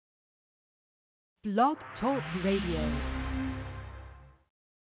Blog Talk Radio.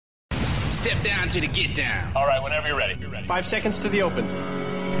 Step down to the get down. All right, whenever you're ready. 5 seconds to the open.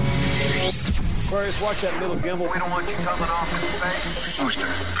 Aquarius, watch that little gimbal. We don't want you coming off in space. Booster,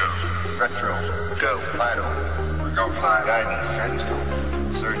 go. Retro, Go. Vital, Go fly. Guidance,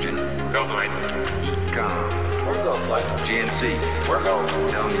 Surgeon, Go flight. Com, We're go flight. GNC, We're go.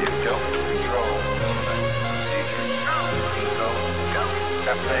 telling you, Go. Control, Procedure, Eco,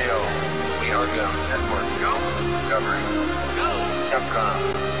 FAO. We are go. Network. Go. Discovery, Go. Capcom,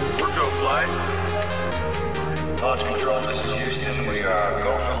 We're go flight. Launch Control, this is Houston. We are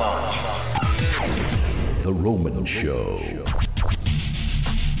go for launch. The Roman Show.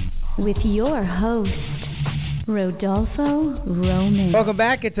 With your host, Rodolfo Roman. Welcome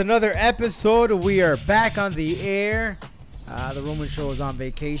back. It's another episode. We are back on the air. The Roman Show was on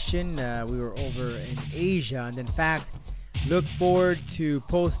vacation. We were over in Asia. And in fact, look forward to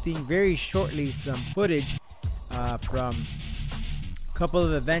posting very shortly some footage from a couple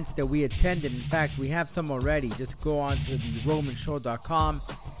of events that we attended. In fact, we have some already. Just go on to the romanshow.com.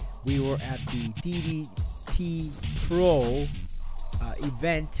 We were at the DDT Pro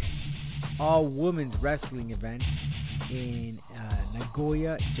event, all women's wrestling event in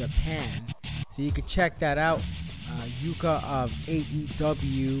Nagoya, Japan. So you can check that out. Yuka of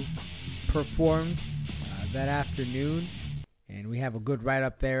AEW performed that afternoon, and we have a good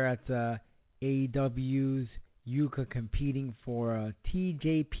write-up there at AEW's Yuka competing for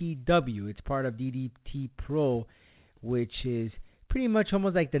TJPW. It's part of DDT Pro, which is pretty much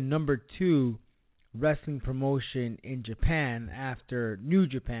almost like the number 2 wrestling promotion in Japan after New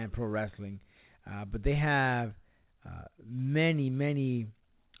Japan Pro Wrestling. But they have many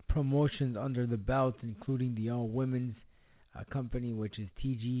promotions under the belt, including the all-women's company, which is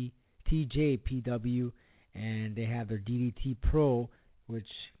TJPW, and they have their DDT Pro, which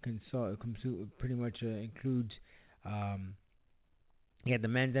pretty much includes the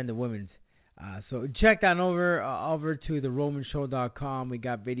men's and the women's. So check that over to theromanshow.com. We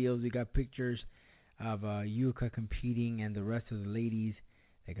got videos, we got pictures of Yuka competing and the rest of the ladies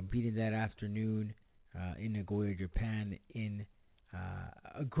that competed that afternoon in Nagoya, Japan, in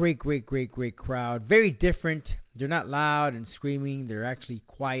a great crowd. Very different. They're not loud and screaming. They're actually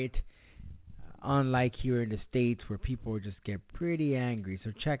quiet, unlike here in the States where people just get pretty angry.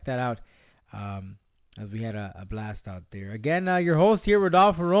 So check that out as we had a blast out there. Again, your host here,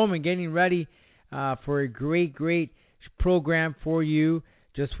 Rodolfo Roman, getting ready for a great program for you.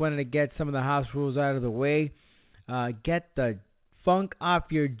 Just wanted to get some of the house rules out of the way. Get the funk off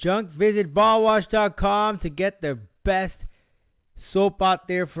your junk. Visit ballwash.com to get the best soap out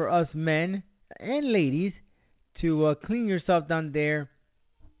there for us men and ladies to clean yourself down there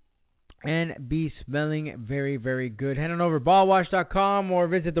and be smelling very, very good. Head on over to ballwash.com or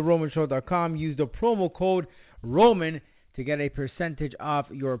visit theromanshow.com. Use the promo code ROMAN to get a percentage off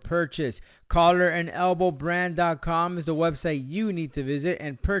your purchase. Collarandelbowbrand.com is the website you need to visit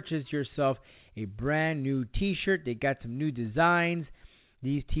and purchase yourself a brand new t-shirt. They got some new designs.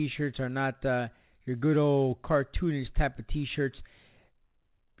 These t-shirts are not your good old cartoonish type of t-shirts.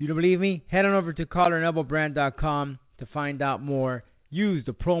 If you don't believe me, head on over to collarandelbowbrand.com to find out more. Use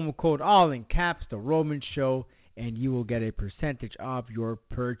the promo code, all in caps, The Roman Show, and you will get a percentage off your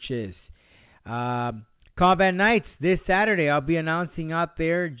purchase. Combat Nights this Saturday. I'll be announcing out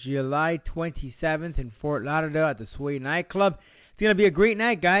there July 27th in Fort Lauderdale at the Sway Nightclub. It's going to be a great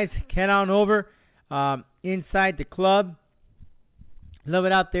night, guys. Head on over inside the club. Love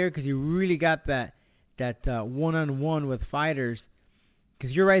it out there because you really got that one-on-one with fighters.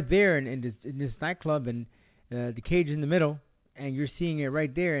 Because you're right there in this nightclub, and the cage in the middle, and you're seeing it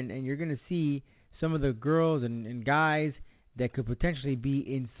right there, and you're going to see some of the girls and guys that could potentially be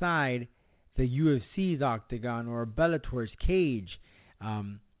inside the UFC's octagon or Bellator's cage.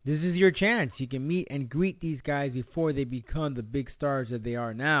 This is your chance. You can meet and greet these guys before they become the big stars that they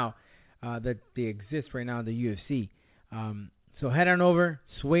are now, that they exist right now in the UFC. So head on over,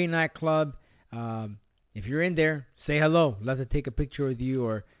 Sway Nightclub. If you're in there, say hello. Let's take a picture with you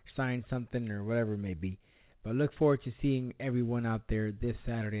or sign something or whatever it may be. But look forward to seeing everyone out there this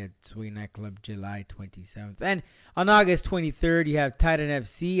Saturday at Sway Nightclub, July 27th. And on August 23rd, you have Titan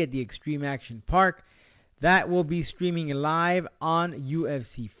FC at the Extreme Action Park. That will be streaming live on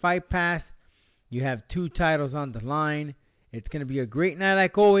UFC Fight Pass. You have 2 titles on the line. It's going to be a great night,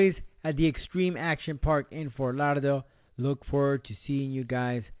 like always, at the Extreme Action Park in Fort Lauderdale. Look forward to seeing you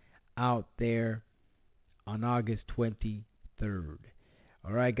guys out there on August 23rd.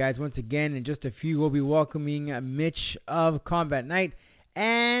 All right, guys, once again, in just a few, we'll be welcoming Mitch of Combat Night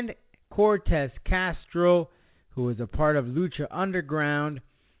and Cortez Castro, who is a part of Lucha Underground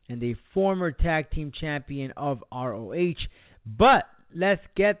and a former tag team champion of ROH. But let's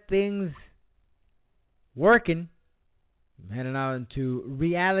get things working. I'm heading out into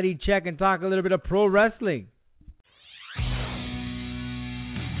Reality Check and talk a little bit of pro wrestling.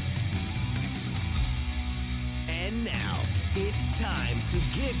 And now it's time to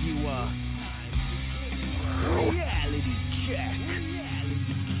give you a reality check.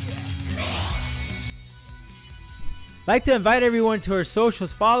 I'd like to invite everyone to our socials.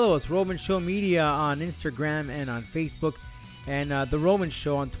 Follow us, Roman Show Media on Instagram and on Facebook, and The Roman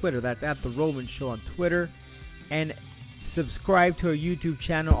Show on Twitter. That's at The Roman Show on Twitter. And subscribe to our YouTube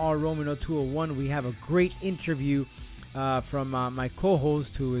channel, All Roman 0201. We have a great interview from my co-host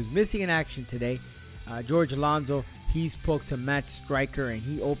who is missing in action today, George Alonso. He spoke to Matt Stryker, and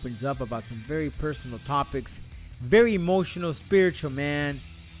he opens up about some very personal topics. Very emotional, spiritual man.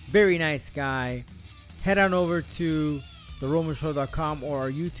 Very nice guy. Head on over to theromanshow.com or our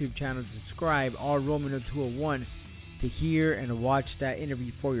YouTube channel to subscribe, All Roman 0201, to hear and watch that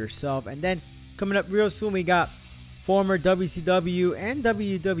interview for yourself. And then coming up real soon, we got former WCW and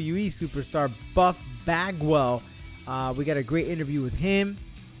WWE superstar Buff Bagwell. We got a great interview with him.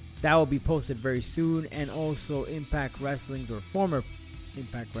 That will be posted very soon. And also Impact Wrestling's or former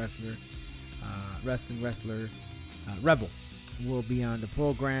Impact wrestler, Rebel will be on the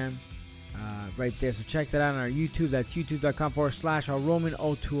program right there. So check that out on our YouTube. That's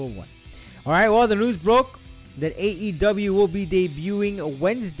youtube.com/Roman0201. All right, well, the news broke that AEW will be debuting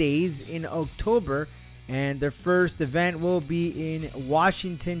Wednesdays in October, and their first event will be in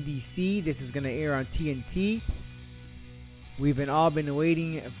Washington, D.C. This is going to air on TNT. We've all been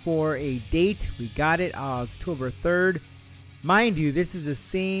waiting for a date. We got it, October 3rd. Mind you, this is the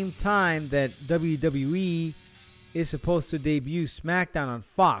same time that WWE is supposed to debut SmackDown on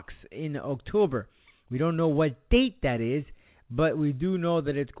Fox in October. We don't know what date that is, but we do know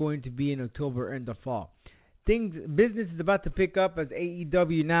that it's going to be in October in the fall. Business is about to pick up as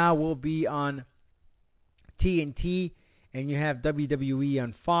AEW now will be on TNT, and you have WWE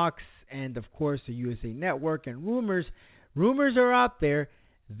on Fox, and of course the USA Network. And rumors are out there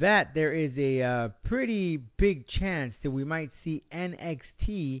that there is a pretty big chance that we might see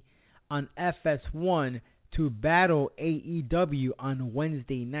NXT on FS1 to battle AEW on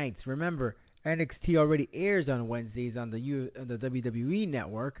Wednesday nights. Remember, NXT already airs on Wednesdays on the WWE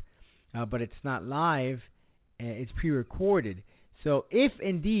Network, but it's not live. It's pre-recorded. So if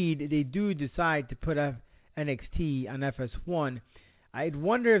indeed they do decide to put up NXT on FS1, I'd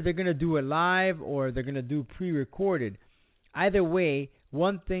wonder if they're going to do it live or they're going to do pre-recorded. Either way,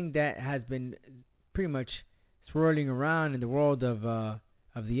 one thing that has been pretty much swirling around in the world of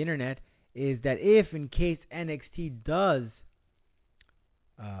the internet is that if in case NXT does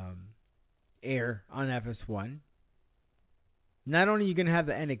air on FS1, not only are you going to have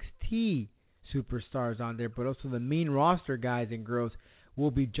the NXT superstars on there, but also the main roster guys and girls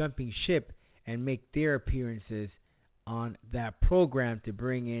will be jumping ship and make their appearances on that program to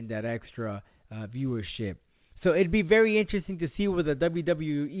bring in that extra viewership. So it'd be very interesting to see what the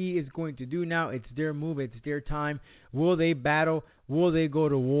WWE is going to do now. It's their move. It's their time. Will they battle? Will they go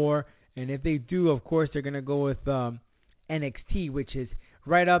to war? And if they do, of course, they're going to go with NXT, which is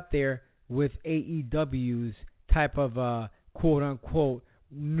right up there with AEW's type of quote-unquote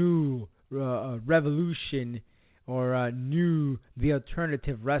new revolution or the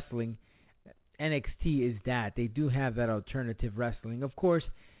alternative wrestling. NXT is that. They do have that alternative wrestling. Of course,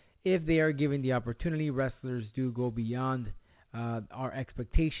 if they are given the opportunity, wrestlers do go beyond our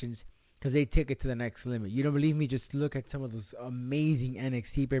expectations because they take it to the next limit. You don't believe me? Just look at some of those amazing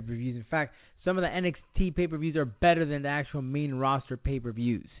NXT pay-per-views. In fact, some of the NXT pay-per-views are better than the actual main roster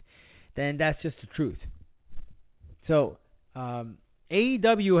pay-per-views. Then that's just the truth. So,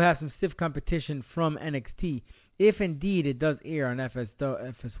 AEW has some stiff competition from NXT. If indeed it does air on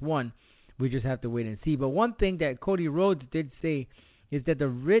FS1, we just have to wait and see. But one thing that Cody Rhodes did say is that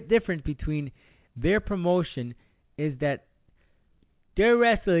the difference between their promotion is that their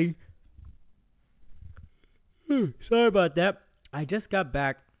wrestling... Sorry about that. I just got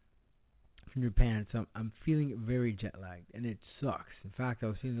back from Japan, so I'm feeling very jet lagged, and it sucks. In fact, I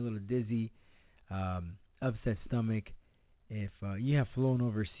was feeling a little dizzy, upset stomach. If you have flown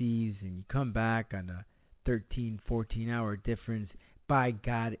overseas and you come back on a 13, 14-hour difference, by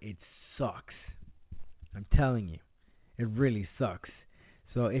God, it sucks. I'm telling you, it really sucks.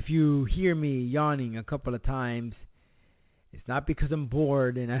 So if you hear me yawning a couple of times, it's not because I'm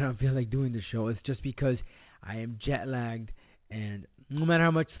bored and I don't feel like doing the show. It's just because I am jet lagged, and no matter how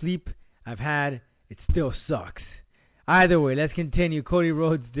much sleep I've had, it still sucks. Either way, let's continue. Cody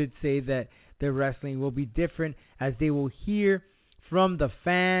Rhodes did say that their wrestling will be different as they will hear from the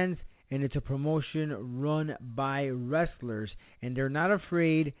fans, and it's a promotion run by wrestlers, and they're not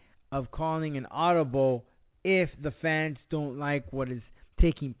afraid of calling an audible if the fans don't like what is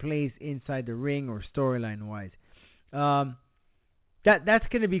taking place inside the ring or storyline wise. That's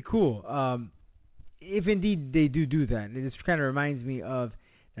going to be cool. If indeed they do that. And this kind of reminds me of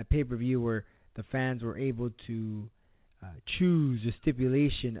that pay-per-view where the fans were able to choose the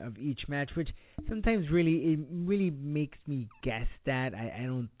stipulation of each match, which sometimes it really makes me guess that. I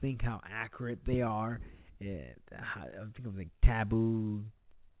don't think how accurate they are. I think it was like Taboo.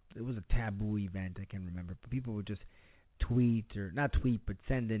 It was a Taboo event, I can't remember. But people would just but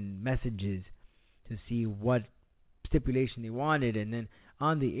send in messages to see what stipulation they wanted. And then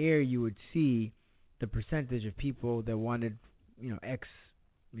on the air, you would see the percentage of people that wanted, X,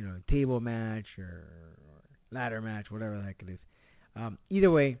 table match or ladder match, whatever the heck it is.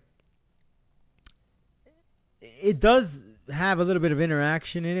 Either way, it does have a little bit of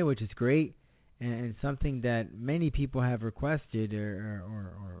interaction in it, which is great, and something that many people have requested or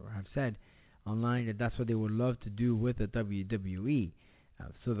have said online that that's what they would love to do with the WWE.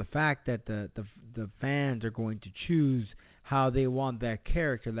 So the fact that the fans are going to choose how they want that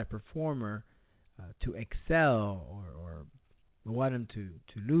character, that performer, to excel or want them to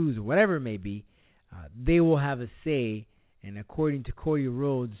lose or whatever it may be, they will have a say, and according to Cody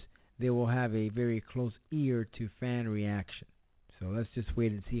Rhodes, they will have a very close ear to fan reaction. So let's just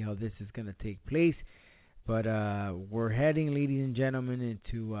wait and see how this is going to take place. But we're heading, ladies and gentlemen,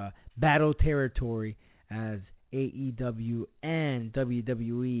 into battle territory as AEW and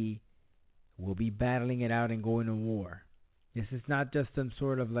WWE will be battling it out and going to war. This is not just some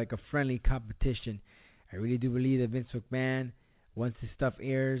sort of like a friendly competition. I really do believe that Vince McMahon, once his stuff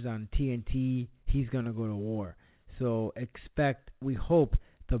airs on TNT, he's going to go to war. So we hope,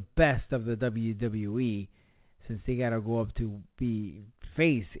 the best of the WWE, since they got to go up to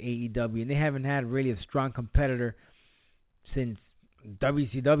face AEW. And they haven't had really a strong competitor since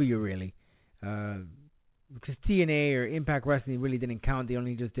WCW, really. Because TNA or Impact Wrestling really didn't count. They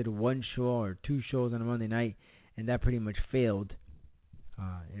only just did one show or two shows on a Monday night, and that pretty much failed.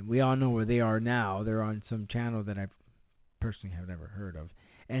 And we all know where they are now. They're on some channel that I personally have never heard of,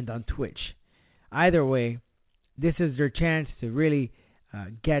 and on Twitch. Either way, this is their chance to really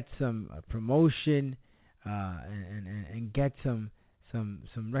get some promotion and get some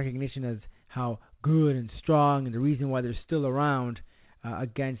recognition as how good and strong, and the reason why they're still around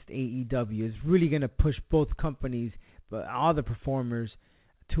against AEW is really going to push both companies, but all the performers,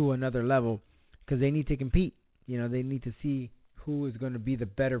 to another level, because they need to compete. They need to see who is going to be the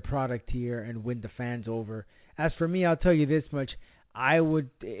better product here and win the fans over. As for me, I'll tell you this much: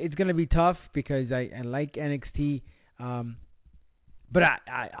 it's going to be tough because I like NXT, but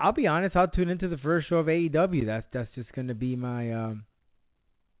I'll be honest. I'll tune into the first show of AEW. That's just going to be my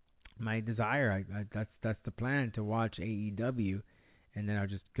my desire. That's the plan, to watch AEW, and then I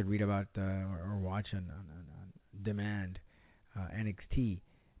just could read about or watch on demand NXT.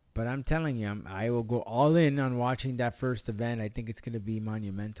 But I'm telling you, I will go all in on watching that first event. I think it's going to be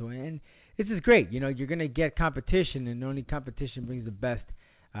monumental, and this is great. You're going to get competition, and only competition brings the best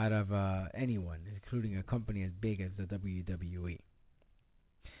out of anyone, including a company as big as the WWE.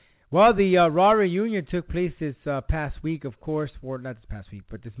 Well, the Raw reunion took place this past week, of course, or not this past week,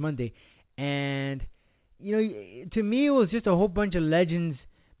 but this Monday, and to me, it was just a whole bunch of legends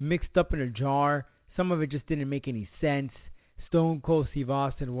mixed up in a jar. Some of it just didn't make any sense. Stone Cold Steve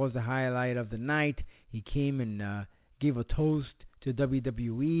Austin was the highlight of the night. He came and gave a toast to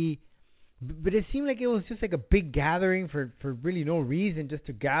WWE. But it seemed like it was just like a big gathering for really no reason, just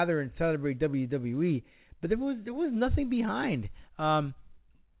to gather and celebrate WWE. But there was nothing behind. I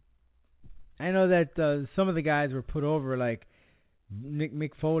know that some of the guys were put over, like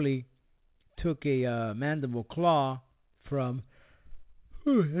Mick Foley took a mandible claw from...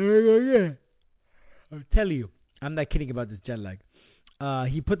 I'm telling you. I'm not kidding about this jet lag.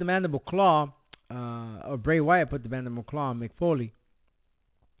 He put the mandible claw, or Bray Wyatt put the mandible claw on Mick Foley.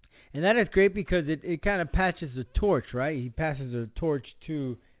 And that is great because it kind of patches the torch, right? He passes the torch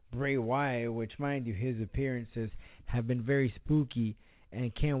to Bray Wyatt, which, mind you, his appearances have been very spooky,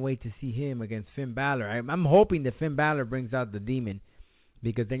 and can't wait to see him against Finn Balor. I'm hoping that Finn Balor brings out the Demon,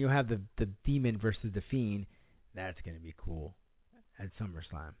 because then you'll have the Demon versus the Fiend. That's going to be cool at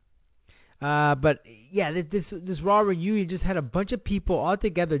SummerSlam. But yeah, this Raw reunion just had a bunch of people all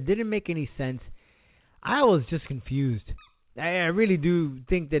together. Didn't make any sense. I was just confused. I really do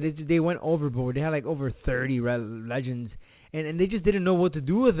think that they went overboard. They had like over 30 legends, and they just didn't know what to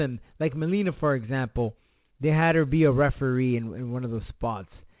do with them. Like Melina, for example, they had her be a referee in one of those spots.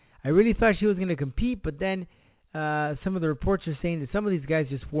 I really thought she was going to compete, but then some of the reports are saying that some of these guys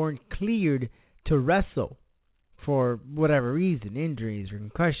just weren't cleared to wrestle for whatever reason, injuries or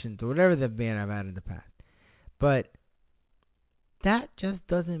concussions or whatever they may have had in the past. But that just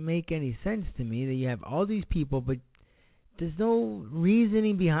doesn't make any sense to me, that you have all these people, but there's no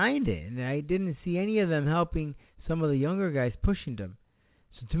reasoning behind it. And I didn't see any of them helping some of the younger guys, pushing them.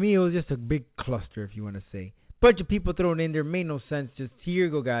 So to me, it was just a big cluster, if you want to say. Bunch of people thrown in there, made no sense. Just, here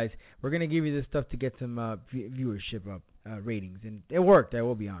you go, guys. We're going to give you this stuff to get some viewership up, ratings. And it worked, I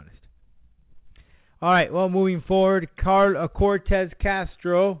will be honest. All right, well, moving forward, Cortez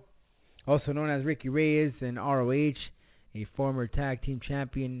Castro, also known as Ricky Reyes in ROH, a former tag team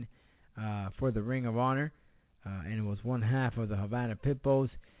champion for the Ring of Honor, and was one half of the Havana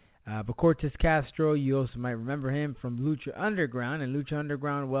Pitbulls. But Cortez Castro, you also might remember him from Lucha Underground. And Lucha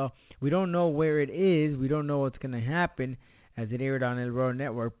Underground, well, we don't know where it is. We don't know what's going to happen as it aired on El Royal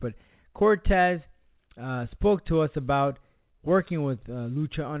Network. But Cortez spoke to us about working with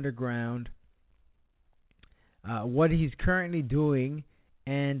Lucha Underground, what he's currently doing,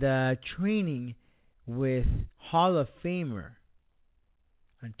 and training with Hall of Famer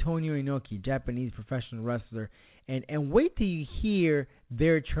Antonio Inoki, Japanese professional wrestler. And wait till you hear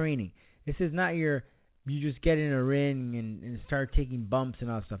their training. This is not you just get in a ring and start taking bumps and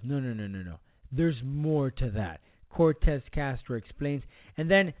all that stuff. No. There's more to that. Cortez Castro explains.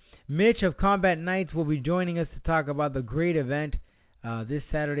 And then Mitch of Combat Nights will be joining us to talk about the great event this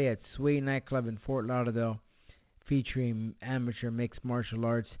Saturday at Sway Nightclub in Fort Lauderdale, featuring amateur mixed martial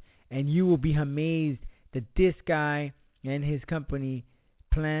arts. And you will be amazed that this guy and his company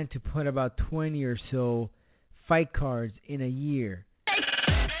plan to put about 20 or so fight cards in a year.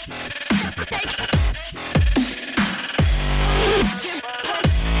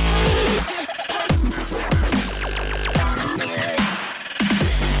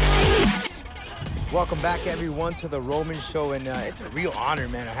 Welcome back, everyone, to the Roman Show, and it's a real honor,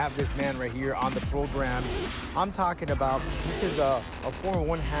 man, to have this man right here on the program. I'm talking about, this is a former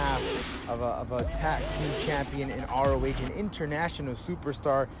one-half of a tag team champion in ROH, an international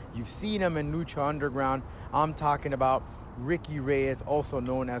superstar. You've seen him in Lucha Underground. I'm talking about Ricky Reyes, also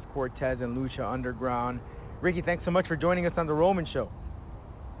known as Cortez in Lucha Underground. Ricky, thanks so much for joining us on the Roman Show.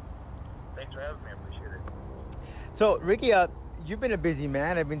 Thanks for having me. I appreciate it. So, Ricky, you've been a busy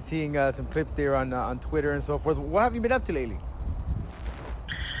man. I've been seeing some clips there on Twitter and so forth. What have you been up to lately?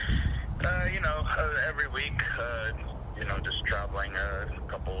 Every week, just traveling a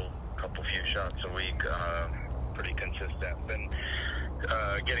couple few shots a week, pretty consistent. Been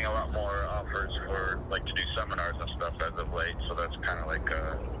getting a lot more offers for to do seminars and stuff as of late. So that's kind of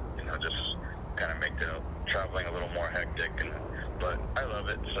just kind of make the traveling a little more hectic. But I love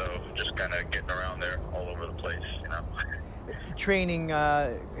it. So just kind of getting around there all over the place, Training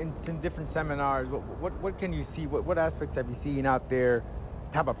in different seminars. What can you see? What aspects have you seen out there?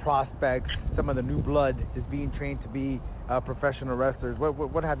 Type of prospects, some of the new blood is being trained to be professional wrestlers.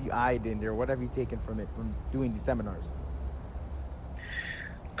 What have you eyed in there? What have you taken from it, from doing these seminars?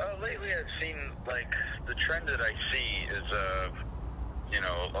 Lately, I've seen the trend that I see is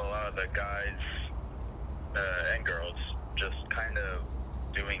a lot of the guys and girls just kind of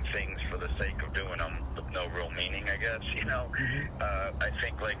doing things for the sake of doing them with no real meaning, I guess. I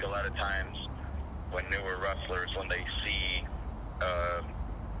think a lot of times when newer wrestlers, when they see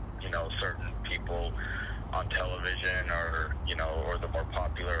certain people on television or the more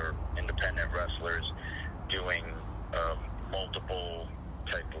popular independent wrestlers doing multiple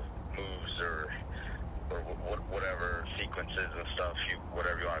type of moves or whatever sequences and stuff,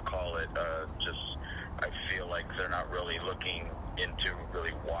 whatever you want to call it, I feel like they're not really looking into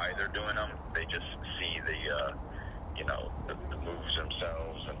really why they're doing them. They just see the moves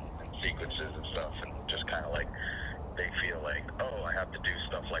themselves and sequences and stuff, and just kind of they feel oh, I have to do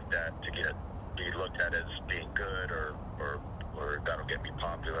stuff like that to be looked at as being good or that'll get me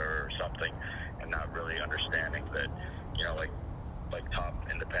popular or something, and not really understanding that like top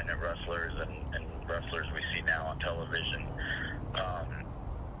independent wrestlers and wrestlers we see now on television,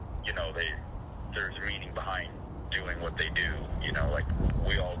 there's meaning behind doing what they do.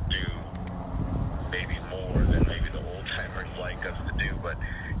 We all do maybe more than maybe the old timers like us to do, but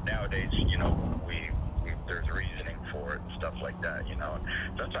nowadays, there's reasoning for it and stuff like that, And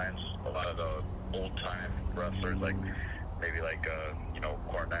sometimes a lot of the old time wrestlers, maybe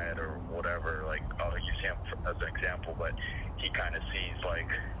Cornette or whatever, I'll use him as an example, but he kind of sees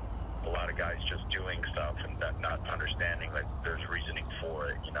a lot of guys just doing stuff and not understanding there's reasoning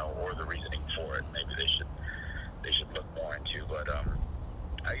for it, or the reasoning for it maybe they should look more into. But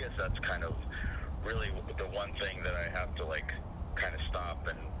I guess that's kind of really the one thing that I have to kind of stop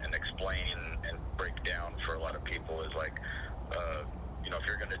and explain and break down for a lot of people is like, if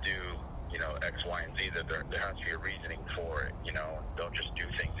you're going to do, X, Y, and Z, that there has to be a reasoning for it, Don't just do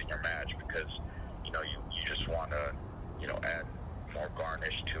things in your match because, you just want to, add more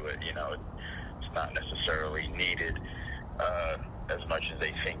garnish to it, It's not necessarily needed as much as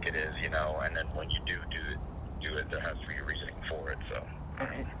they think it is, and then when you do it, there has to be a reasoning for it, so.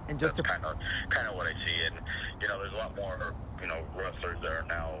 And just that's kind of what I see, and there's a lot more wrestlers that are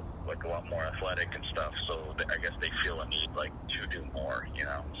now like a lot more athletic and stuff, so I guess they feel a need like to do more,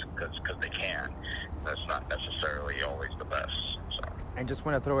 because they can. That's not necessarily always the best. So. And just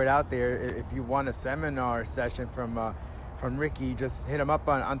want to throw it out there, if you want a seminar session from Ricky, just hit him up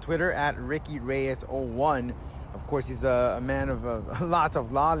on Twitter at RickyReyes01. Of course, he's a man of lots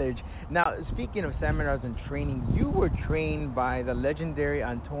of knowledge. Now, speaking of seminars and training, you were trained by the legendary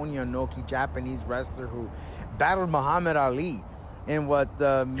Antonio Inoki, Japanese wrestler who battled Muhammad Ali in what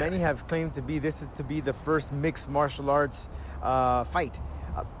many have claimed to be the first mixed martial arts fight.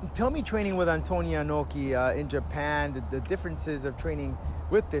 Tell me, training with Antonio Inoki in Japan, the differences of training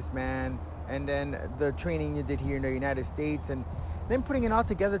with this man, and then the training you did here in the United States, and then putting it all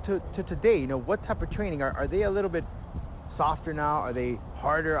together to today. What type of training? Are they a little bit softer now? Are they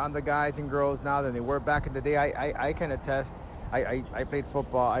harder on the guys and girls now than they were back in the day? I can attest. I played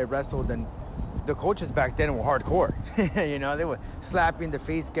football. I wrestled, and the coaches back then were hardcore. They would slap you in the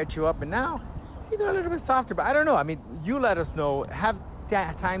face, get you up, and now they're a little bit softer. But I don't know. I mean, you let us know. Have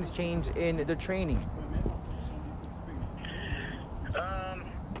times changed in the training?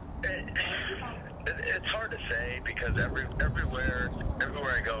 It's hard to say because everywhere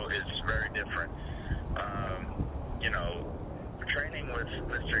I go is very different. Training with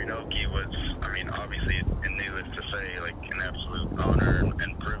Mr. Inoki was, obviously, and needless to say, like an absolute honor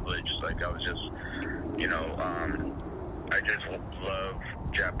and privilege. Like I was just, I just love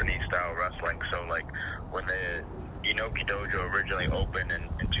Japanese style wrestling. So like when the Inoki Dojo originally opened in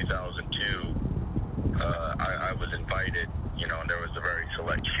 2002, I was invited. And there was a very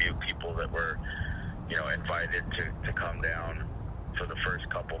select few people that were, invited to come down for the first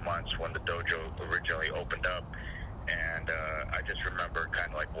couple months when the dojo originally opened up. And I just remember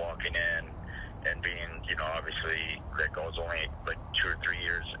kind of like walking in and being, obviously, like I was only like 2 or 3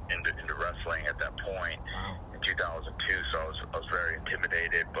 years into wrestling at that point. Wow. In 2002, so I was very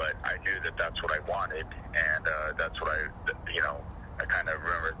intimidated, but I knew that that's what I wanted, and that's what I kind of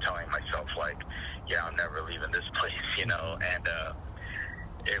remember telling myself, like, yeah, I'm never leaving this place, and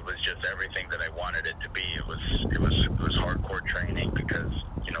it was just everything that I wanted it to be. It was hardcore training because,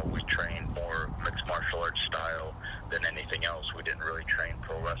 we trained more mixed martial arts style than anything else. We didn't really train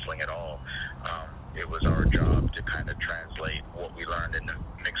pro wrestling at all. It was our job to kind of translate what we learned in the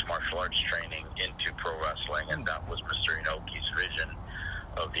mixed martial arts training into pro wrestling, and that was Mr. Inoki's vision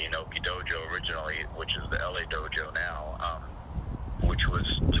of the Inoki Dojo originally, which is the LA Dojo now, which was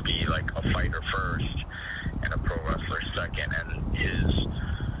to be like a fighter first and a pro wrestler second, and his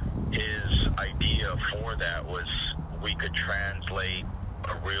idea for that was we could translate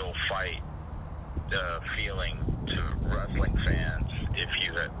a real fight feeling to wrestling fans if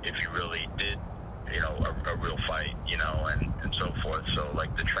you really did a real fight, and so forth. So like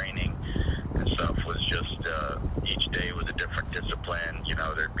the training and stuff was just each day was a different discipline.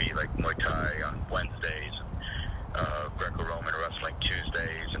 There'd be like Muay Thai on Wednesdays, Greco-Roman wrestling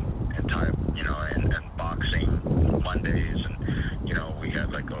Tuesdays, and Thai, and boxing Mondays, and we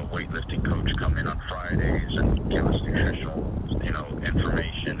had like a weightlifting coach come in on Fridays and give us nutritional,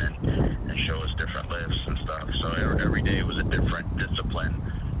 information and show us different lifts and stuff. So every day was a different discipline.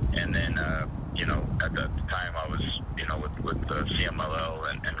 And then, at that time I was, with the CMLL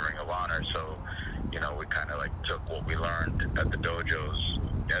and Ring of Honor. So, we kind of like took what we learned at the dojos,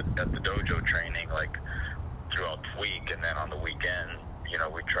 at the dojo training, like throughout the week, and then on the weekend,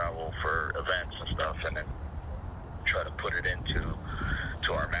 we travel for events and stuff, and then try to put it into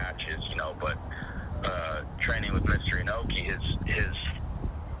our matches, but training with Mr. Inoki, his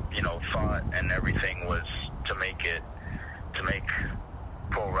thought and everything was to make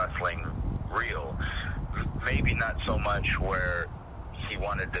pro wrestling real. Maybe not so much where he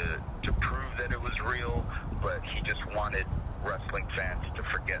wanted to prove that it was real, but he just wanted wrestling fans to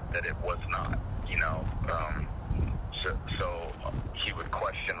forget that it was not, so he would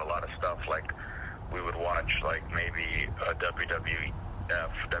question a lot of stuff. Like we would watch like maybe a WWE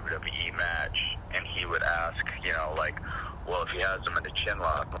match, and he would ask, like, well, if he has them in the chin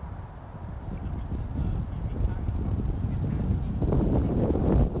lock.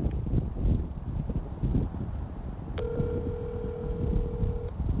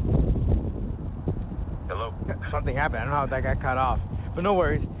 Hello? Something happened. I don't know how that got cut off, but no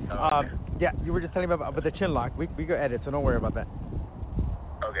worries. Yeah, you were just telling me about the chin lock. We go edit, so don't worry about that.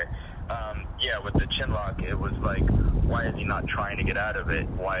 Okay. Yeah, with the chin lock, it was like, why is he not trying to get out of it?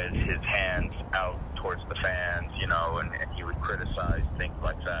 Why is his hands out towards the fans, you know? And he would criticize things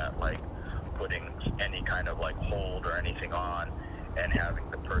like that, like putting any kind of like hold or anything on, and having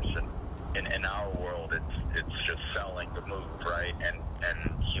the person in our world, it's just selling the move, right? And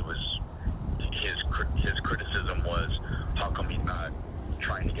his criticism was, how come he's not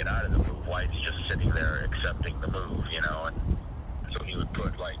trying to get out of the move? Why is he just sitting there accepting the move, you know? And so he would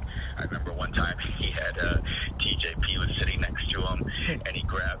put, like, I remember one time he had TJP was sitting next to him, and he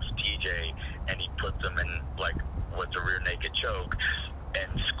grabs TJ and he puts him in like what's a rear naked choke and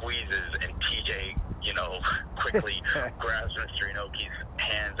squeezes, and TJ, you know, quickly grabs Mr. Inoki's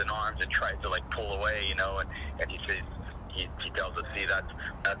hands and arms and tries to like pull away, you know, and he says, he tells us, see, that's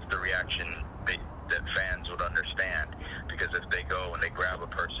the reaction that fans would understand, because if they go and they grab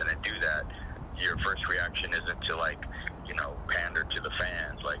a person and do that, your first reaction isn't to like, you know, pander to the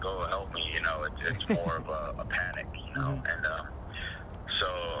fans, like, oh, help me, you know, it's more of a panic, you know, and so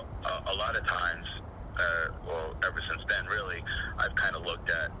a lot of times, well, ever since then, really, I've kind of looked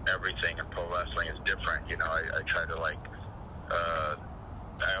at everything in pro wrestling as different, you know. I try to like,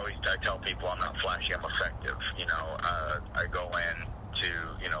 I tell people I'm not flashy, I'm effective, you know. I go in to,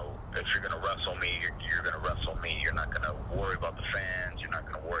 you know, if you're going to wrestle me, you're going to wrestle me. You're not going to worry about the fans. You're not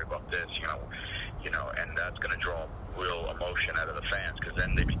going to worry about this, you know, and that's going to draw real emotion out of the fans, because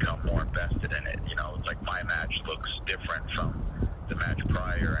then they become more invested in it. You know, it's like my match looks different from the match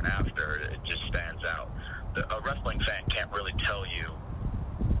prior and after. It just stands out. A wrestling fan can't really tell you,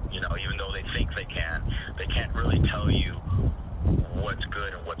 you know, even though they think they can't really tell you what's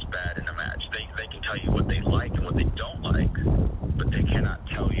good and what's bad in a match. They can tell you what they like and what they don't like, but they cannot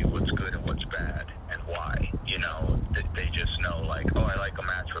tell you what's good and what's bad and why. You know, they just know, like, oh, I like a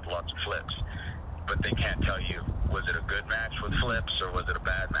match with lots of flips, but they can't tell you, was it a good match with flips or was it a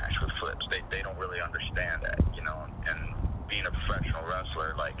bad match with flips? They don't really understand that, you know. And being a professional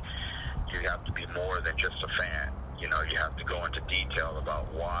wrestler, like, you have to be more than just a fan. You know, you have to go into detail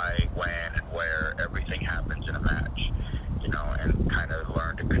about why, when, and where everything happens in a match, you know, and kind of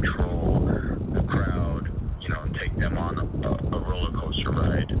learn to control the crowd, you know, and take them on a roller coaster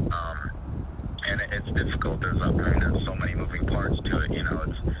ride. And it's difficult. There's so many moving parts to it, you know.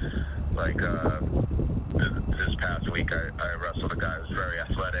 It's like this past week I wrestled a guy who was very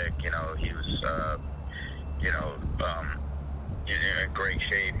athletic, you know. He was, you know, in great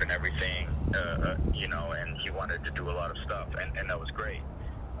shape and everything, you know, and he wanted to do a lot of stuff, and that was great.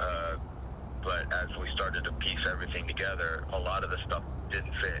 But as we started to piece everything together, a lot of the stuff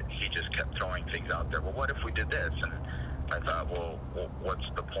didn't fit. He just kept throwing things out there. Well, what if we did this? And I thought, well, what's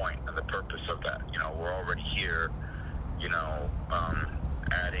the point and the purpose of that? You know, we're already here. You know,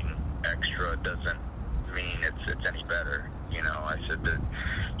 adding extra doesn't mean it's any better. You know, I said that,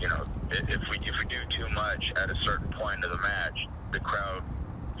 you know, if we do too much at a certain point of the match, the crowd,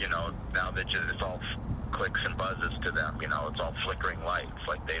 you know, now that it's all clicks and buzzes to them, you know, it's all flickering lights,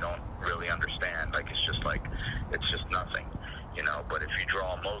 like they don't really understand, like it's just nothing, you know. But if you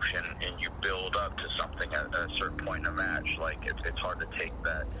draw emotion and you build up to something at a certain point in a match, like it's hard to take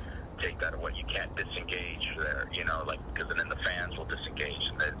that away. You can't disengage there, you know, like, because then the fans will disengage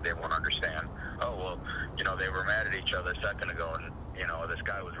and they won't understand. Oh, well, you know, they were mad at each other a second ago, and, you know, this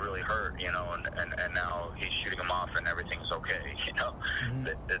guy was really hurt, you know, and now he's shooting him off and everything's okay, you know.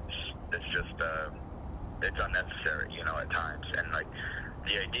 It's just it's unnecessary, you know, at times. And like,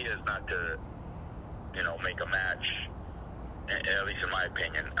 the idea is not to, you know, make a match, at least in my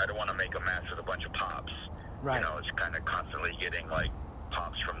opinion. I don't want to make a match with a bunch of pops. Right. You know, it's kind of constantly getting like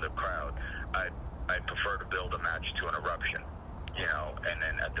pops from the crowd. I prefer to build a match to an eruption, you know, and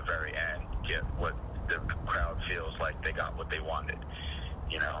then at the very end get what the crowd feels like they got what they wanted,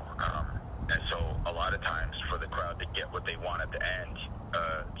 you know. And so a lot of times for the crowd to get what they want at the end,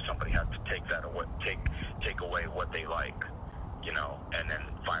 somebody has to take that away, take away what they like, you know, and then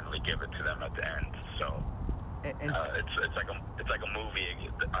finally give it to them at the end. So it's like a movie.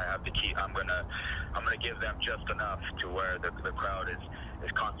 I have to keep. I'm gonna give them just enough to where the crowd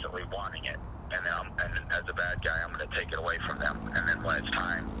is constantly wanting it, and as a bad guy, I'm gonna take it away from them. And then when it's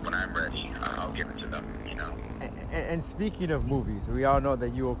time, when I'm ready, I'll give it to them. You know. And speaking of movies, we all know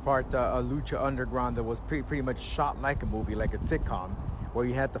that you were part of Lucha Underground that was pretty much shot like a movie, like a sitcom, where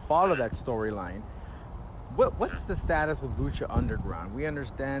you had to follow that storyline. What's the status of Lucha Underground? We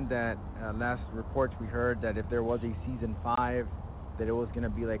understand that last reports we heard that if there was a season 5, that it was going to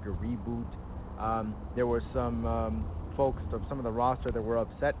be like a reboot. There were some folks of some of the roster that were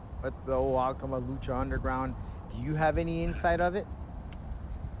upset with the whole outcome of Lucha Underground. Do you have any insight of it?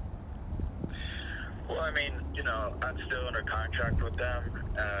 Well, I mean, I'm still under contract with them,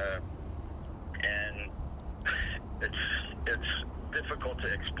 and it's difficult to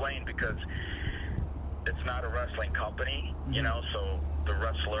explain because it's not a wrestling company, so the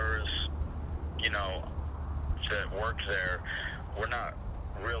wrestlers, that work there, we're not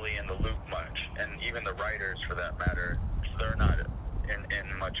really in the loop much, and even the writers, for that matter, they're not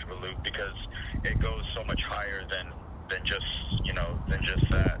in much of a loop because it goes so much higher than just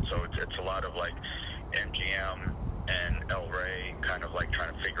that. So it's a lot of like MGM and El Rey kind of like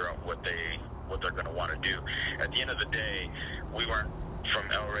trying to figure out what they're going to want to do. At the end of the day, we weren't from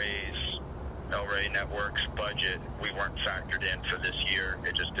El Rey Network's budget. We weren't factored in for this year.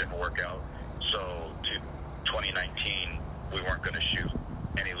 It just didn't work out. So to 2019, we weren't going to shoot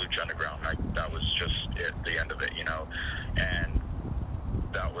any Lucha Underground. That was just it, the end of it, and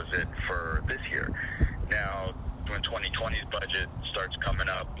that was it for this year. Now, when 2020's budget starts coming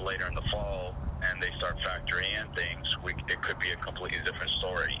up later in the fall and they start factoring in things, it could be a completely different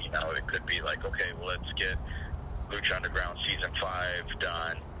story. It could be like, okay, well, let's get Lucha Underground Season 5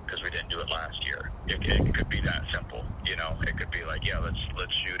 done because we didn't do it last year. It could be that simple, It could be like, yeah, let's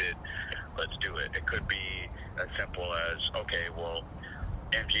shoot it, let's do it. It could be as simple as, okay, well,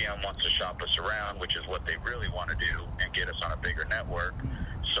 MGM wants to shop us around, which is what they really want to do, and get us on a bigger network.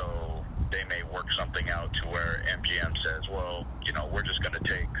 So they may work something out to where MGM says, well, we're just going to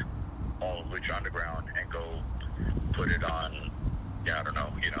take all of Lucha Underground and go put it on, I don't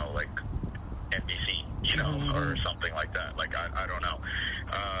know, like NBC, or something like that. Like, I don't know.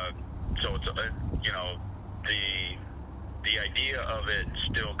 So it's, the idea of it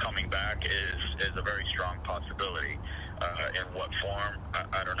still coming back is a very strong possibility. In what form,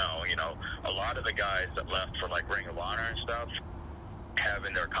 I don't know. A lot of the guys that left for like Ring of Honor and stuff have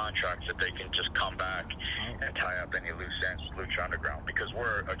in their contracts that they can just come back and tie up any loose ends with Lucha Underground, because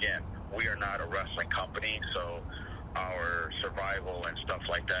we are not a wrestling company, so our survival and stuff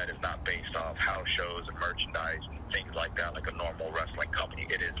like that is not based off house shows and merchandise and things like that, like a normal wrestling company.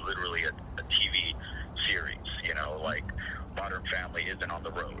 It is literally a TV series, like Modern Family isn't on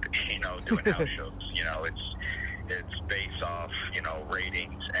the road, doing house shows. It's based off,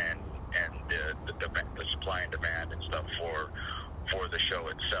 ratings and the supply and demand and stuff for the show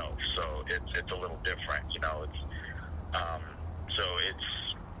itself. So it's a little different, so it's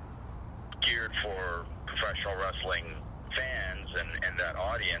geared for professional wrestling fans and that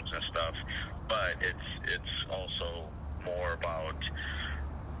audience and stuff, but it's also more about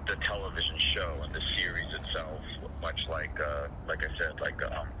the television show and the series itself, much like I said, like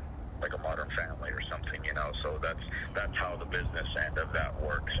a Modern Family or something, so that's how the business end of that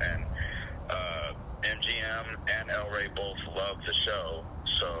works. And MGM and El Rey both love the show,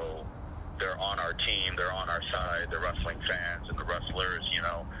 so they're on our team, they're on our side, the wrestling fans and the wrestlers,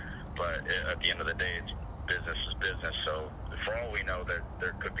 but at the end of the day, it's business is business. So for all we know,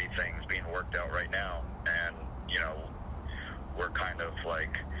 there could be things being worked out right now, and we're kind of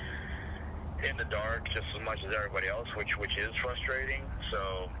like in the dark just as much as everybody else, which is frustrating.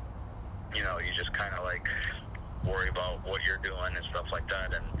 So you just kind of like worry about what you're doing and stuff like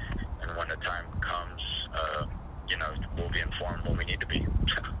that, and when the time comes, we'll be informed when we need to be.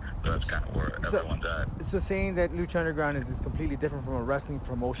 So that's kind of where everyone's at. So saying that Lucha Underground is completely different from a wrestling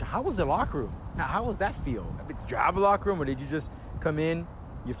promotion, how was the locker room? How was that feel? Did you have a locker room, or did you just come in,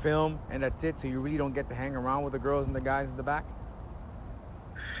 you film, and that's it, so you really don't get to hang around with the girls and the guys in the back?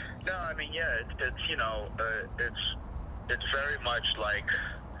 No, I mean, yeah, it's very much like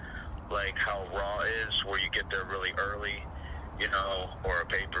how Raw is, where you get there really early, or a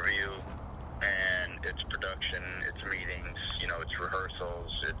pay-per-view, and it's production, it's meetings, it's rehearsals,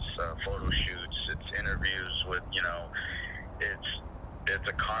 it's photo shoots, it's interviews with, it's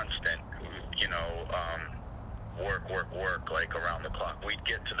a constant, work, like around the clock. We'd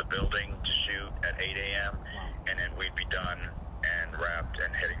get to the building to shoot at 8 a.m., and then we'd be done and wrapped and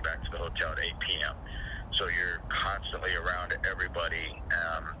heading back to the hotel at 8 p.m. So you're constantly around everybody,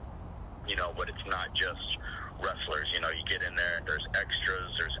 but it's not just wrestlers. You get in there and there's extras,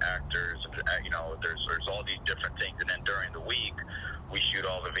 there's actors, there's all these different things. And then during the week, we shoot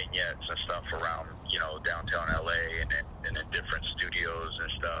all the vignettes and stuff around, downtown LA and in different studios and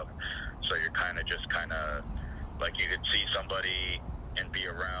stuff. So you're kind of like you could see somebody and be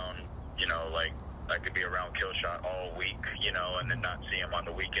around, like I could be around Killshot all week, and then not see him on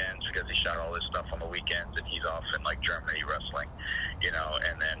the weekends because he shot all this stuff on the weekends and he's off in like Germany wrestling,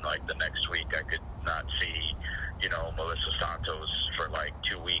 and then like the next week I could not see, Melissa Santos for like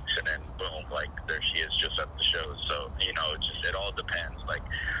 2 weeks, and then boom, like there she is just at the shows. So, it all depends. Like,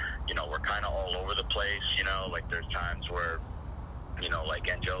 we're kind of all over the place, you know, like there's times where, you know, like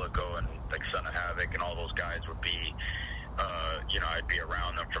Angelico and like Son of Havoc and all those guys would be, you know, I'd be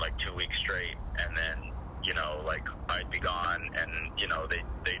around them for like 2 weeks straight, and then, you know, like I'd be gone, and, you know,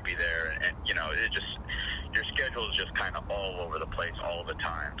 they'd be there, and, you know, it just, your schedule is just kind of all over the place all the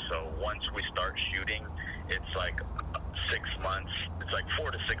time. So once we start shooting, it's like 6 months, it's like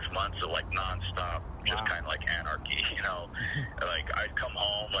 4 to 6 months of like nonstop, just kind of like anarchy, you know. Like I'd come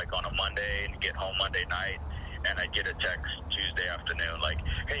home like on a Monday and get home Monday night, and I'd get a text Tuesday afternoon like,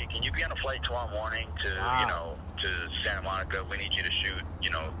 hey, can you be on a flight tomorrow morning to, you know, to Santa Monica? We need you to shoot, you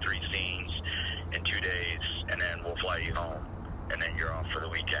know, 3 scenes in 2 days, and then we'll fly you home, and then you're off for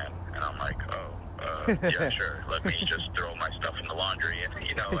the weekend. And I'm like, yeah, sure. Let me just throw my stuff in the laundry and,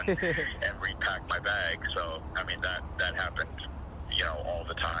 you know, and repack my bag. So, I mean, that happened, you know, all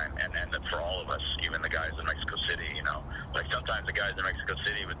the time. And for all of us, even the guys in Mexico City, you know, like sometimes the guys in Mexico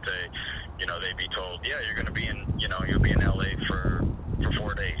City would say, you know, they'd be told, yeah, you're going to be in, you know, you'll be in LA for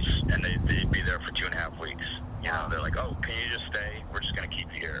 4 days, and they'd be there for 2.5 weeks. You know, they're like, oh, can you just stay? We're just going to keep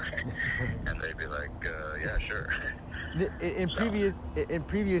you here. And they'd be like, yeah, sure. In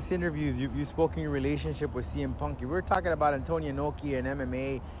previous interviews, you've spoken your relationship with CM Punk. You were talking about Antonio Inoki and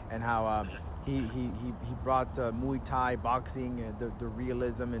MMA and how he brought Muay Thai boxing and the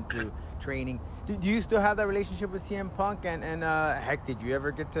realism into training. Do you still have that relationship with CM Punk? And heck, did you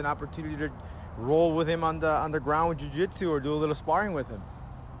ever get an opportunity to roll with him on the ground with jiu-jitsu or do a little sparring with him?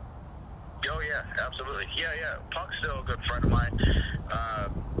 Oh yeah, absolutely. Yeah. Punk's still a good friend of mine.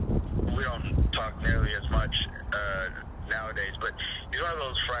 We don't talk nearly as much nowadays, but he's one of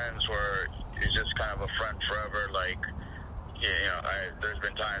those friends where he's just kind of a friend forever. Like, you know, there's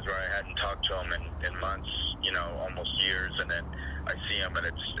been times where I hadn't talked to him in months, you know, almost years, and then I see him, and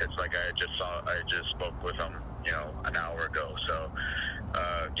it's like I just spoke with him, you know, an hour ago. So,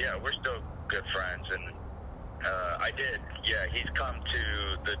 yeah, we're still good friends, and he's come to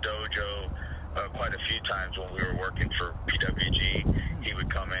the dojo quite a few times when we were working for PWG. He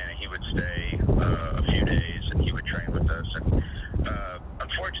would come in and he would stay a few days, and he would train with us. And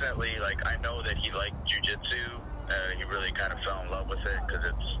unfortunately, like, I know that he liked jiu-jitsu. He really kind of fell in love with it because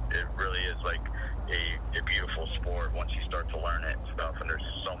it really is like a beautiful sport once you start to learn it and stuff. And there's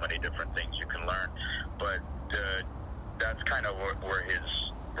so many different things you can learn. But that's kind of where his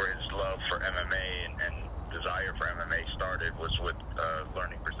love for MMA and desire for MMA started, was with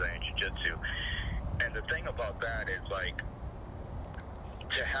learning Brazilian Jiu-Jitsu. And the thing about that is, like,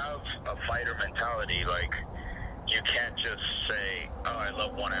 to have a fighter mentality, like, you can't just say, oh, I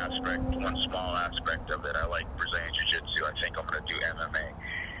love one small aspect of it. I like Brazilian Jiu-Jitsu. I think I'm going to do MMA.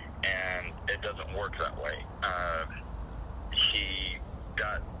 And it doesn't work that way. He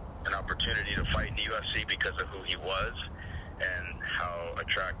got an opportunity to fight in the UFC because of who he was and how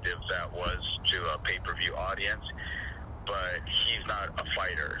attractive that was to a pay-per-view audience, but he's not a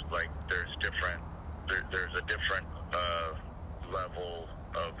fighter. Like, there's a different level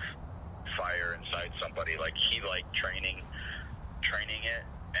of fire inside somebody. Like, he liked training it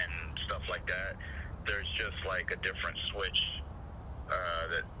and stuff like that. There's just like a different switch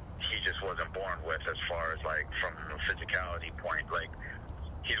that he just wasn't born with, as far as like from a physicality point. Like,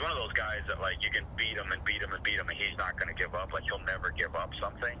 he's one of those guys that, like, you can beat him and he's not going to give up. Like, he'll never give up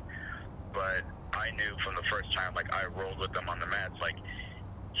something. But I knew from the first time, like, I rolled with him on the mats, like,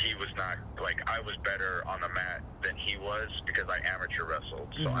 he was not, like, I was better on the mat than he was because I amateur wrestled.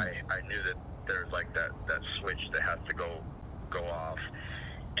 So I knew that there's, like, that switch that has to go off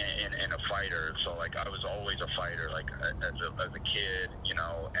in a fighter. So, like, I was always a fighter, like, as a kid, you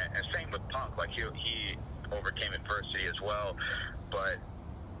know. And same with Punk. Like, he overcame adversity as well. But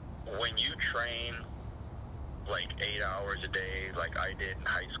when you train like 8 hours a day, like I did in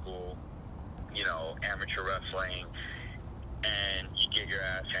high school, you know, amateur wrestling, and you get your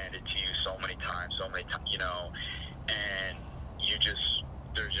ass handed to you so many times, you know, and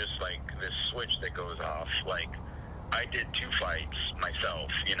there's just like this switch that goes off. Like, I did 2 fights myself,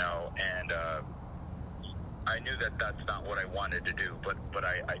 you know, and I knew that that's not what I wanted to do, but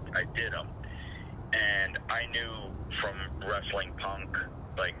I did them. And I knew from wrestling Punk,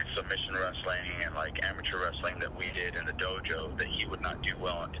 like submission wrestling and like amateur wrestling that we did in the dojo, that he would not do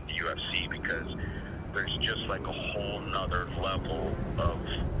well in the UFC, because there's just like a whole nother level of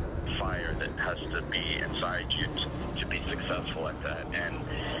fire that has to be inside you to be successful at that.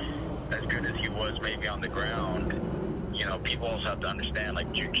 And as good as he was maybe on the ground, you know, people also have to understand,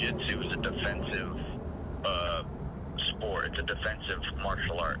 like, jiu-jitsu is a defensive sport. It's a defensive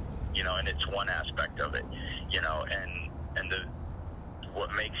martial art, you know, and it's one aspect of it, you know, and what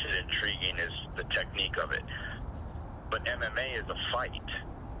makes it intriguing is the technique of it. But MMA is a fight,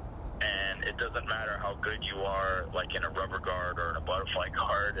 And it doesn't matter how good you are, like in a rubber guard or in a butterfly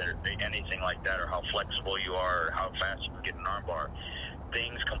guard or anything like that, or how flexible you are, or how fast you can get an armbar.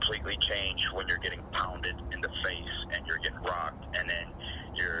 Things completely change when you're getting pounded in the face and you're getting rocked, and then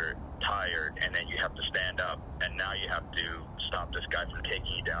you're tired, and then you have to stand up, and now you have to stop this guy from taking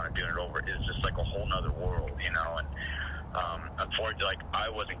you down and doing it over. It's just like a whole nother world, you know. And unfortunately, like,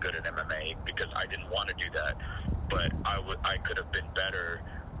 I wasn't good at MMA because I didn't want to do that, but I could have been better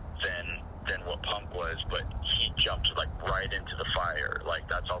than what Punk was, but he jumped like right into the fire. Like,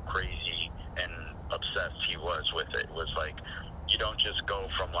 that's how crazy and obsessed he was with it. It was like, you don't just go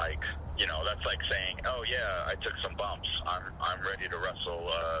from, like, you know, that's like saying, oh yeah, I took some bumps, I'm ready to wrestle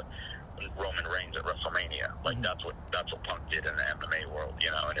Roman Reigns at WrestleMania. Like, that's what Punk did in the MMA world,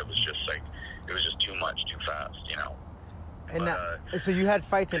 you know. And it was just like, it was just too much, too fast, you know. And so you had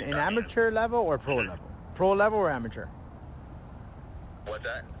fights in amateur level or pro level? Pro level or amateur? What's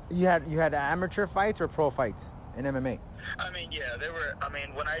that? You had amateur fights or pro fights in MMA? I mean, yeah, they were. I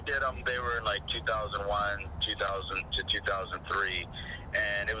mean, when I did them, they were like 2001, 2000 to 2003,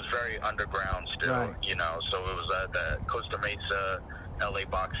 and it was very underground still, right. You know. So it was at the Costa Mesa LA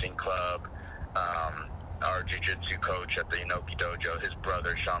Boxing Club. Our jiu-jitsu coach at the Inoki Dojo, his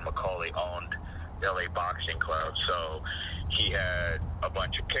brother Sean McCauley owned LA Boxing Club, so he had a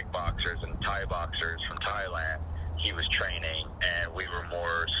bunch of kickboxers and Thai boxers from Thailand. He was training, and we were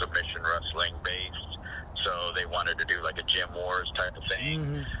more submission wrestling based. So they wanted to do like a gym wars type of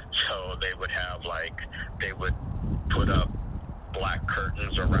thing. So they would have they would put up black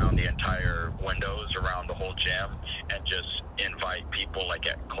curtains around the entire windows around the whole gym and just invite people like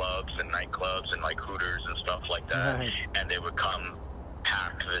at clubs and nightclubs and like Hooters and stuff like that. Right. And they would come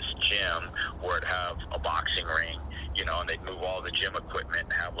pack this gym where it'd have a boxing ring, you know, and they'd move all the gym equipment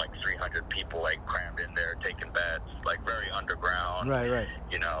and have like 300 people like crammed in there taking bets, like very underground, right.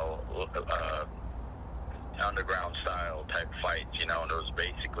 You know, underground style type fights, you know. And it was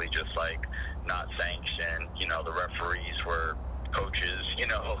basically just like not sanctioned, you know. The referees were coaches, you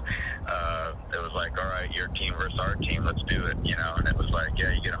know. It was like, all right, your team versus our team, let's do it, you know. And it was like, yeah,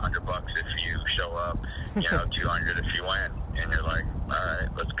 you get $100 if you show up, you know, 200 if you win, and you're like, all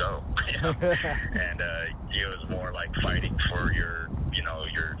right, let's go. You know? And it was more like fighting for your, you know,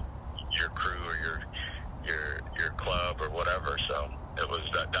 your crew or your club or whatever. So it was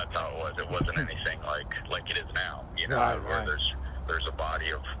that's how it was. It wasn't anything like it is now, you know, where there's a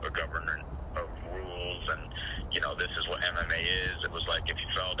body of a government of rules, and you know, this is what MMA is. It was like, if you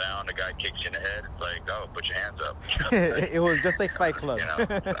fell down, the guy kicks you in the head, it's like, oh, put your hands up. It was just like Fight Club. You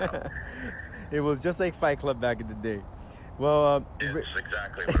know, so. It was just like Fight Club back in the day. Well, it's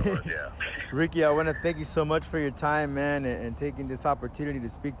exactly what it was, yeah. Ricky, I want to thank you so much for your time, man, and taking this opportunity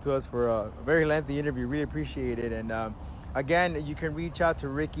to speak to us for a very lengthy interview. Really appreciate it. And again, you can reach out to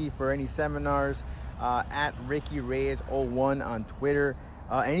Ricky for any seminars at Ricky Reyes 01 on Twitter.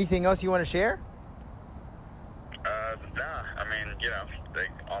 Anything else you want to share? Nah, I mean, you know,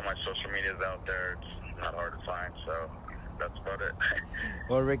 all my social media is out there. It's not hard to find, so that's about it.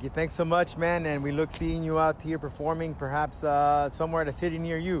 Well, Ricky, thanks so much, man, and we look seeing you out here performing, perhaps somewhere in a city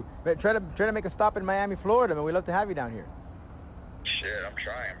near you. But try to make a stop in Miami, Florida, man. We'd love to have you down here. Shit, I'm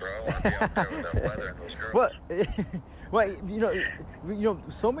trying, bro. I want to be out there with that weather and those girls. Well, you know,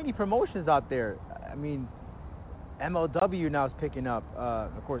 so many promotions out there. I mean, MLW now is picking up.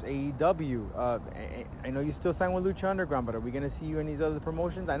 Of course, AEW. I know you still signed with Lucha Underground, but are we going to see you in these other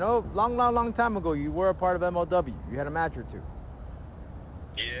promotions? I know long time ago you were a part of MLW. You had a match or two.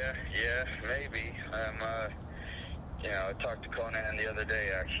 Yeah, maybe. You know, I talked to Conan the other day,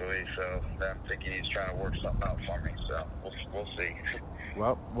 actually, so I'm thinking he's trying to work something out for me, so we'll see.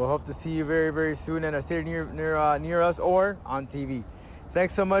 Well, we'll hope to see you very, very soon in a city near us or on TV.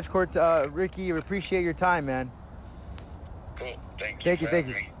 Thanks so much, Ricky. We appreciate your time, man. Cool. Thank you. Thank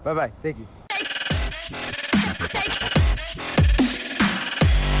you. Bye-bye. Thank you.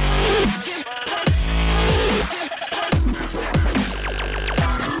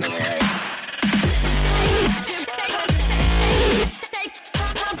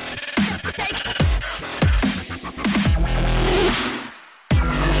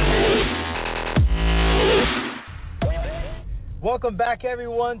 Welcome back,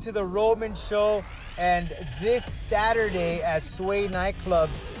 everyone, to the Roman Show. And this Saturday at Sway Nightclub,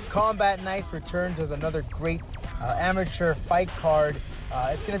 Combat Nights returns with another great amateur fight card.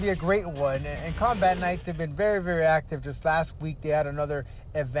 It's going to be a great one. And Combat Nights have been very, very active. Just last week, they had another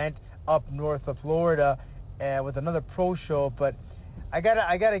event up north of Florida with another pro show. But I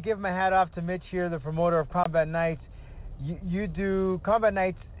gotta give my hat off to Mitch here, the promoter of Combat Nights. Combat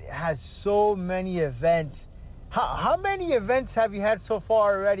Nights has so many events How many events have you had so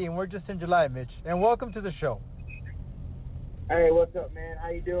far already? And we're just in July, Mitch. And welcome to the show. Hey, what's up, man? How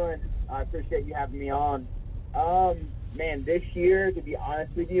you doing? I appreciate you having me on. Man, this year, to be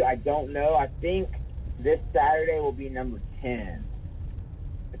honest with you, I don't know. I think this Saturday will be number 10.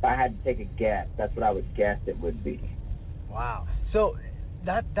 If I had to take a guess, that's what I would guess it would be. Wow. So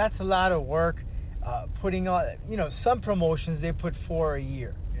that's a lot of work. Putting on, some promotions they put 4 a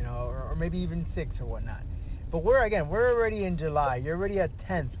year, or maybe even 6 or whatnot. But we're already in July. You're already at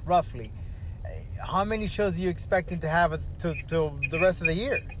 10th, roughly. How many shows are you expecting to have till the rest of the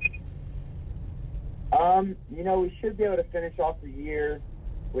year? We should be able to finish off the year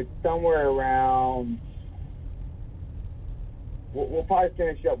with somewhere around. We'll probably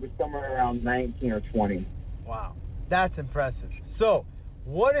finish up with somewhere around 19 or 20. Wow, that's impressive. So,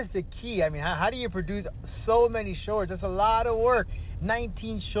 what is the key? I mean, how do you produce so many shows? That's a lot of work.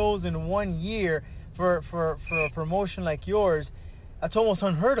 19 shows in 1 year for a promotion like yours. That's almost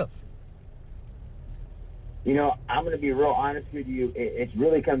unheard of. I'm going to be real honest with you. It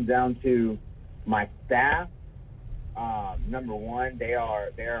really comes down to my staff. Number one, they're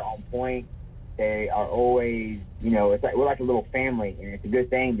on point. They are always, it's like we're like a little family, and it's a good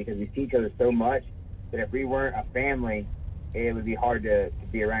thing because we see each other so much that if we weren't a family, it would be hard to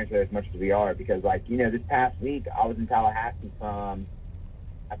be around each other as much as we are. Because, this past week, I was in Tallahassee from,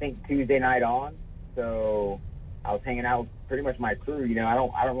 I think, Tuesday night on. So I was hanging out with pretty much my crew. I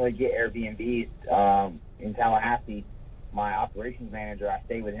don't really get Airbnbs in Tallahassee. My operations manager, I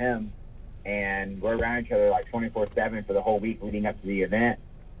stay with him, and we're around each other like 24/7 for the whole week leading up to the event.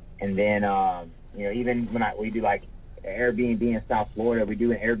 And then, even when we do like Airbnb in South Florida, we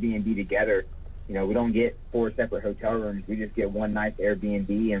do an Airbnb together. We don't get 4 separate hotel rooms. We just get one nice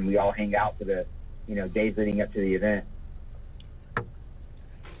Airbnb, and we all hang out for the, days leading up to the event.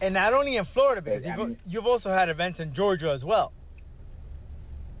 And not only in Florida, because you've also had events in Georgia as well.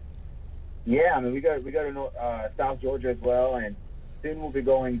 Yeah, we go to South Georgia as well, and soon we'll be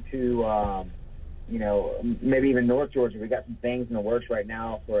going to, maybe even North Georgia. We got some things in the works right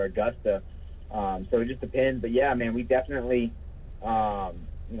now for Augusta, so it just depends. But yeah, man, we definitely,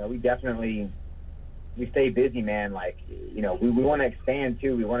 we stay busy, man. We want to expand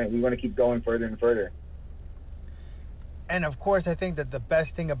too. We want to keep going further and further. And of course, I think that the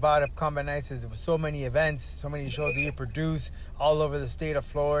best thing about Combat Nights is with so many events, so many shows that you produce all over the state of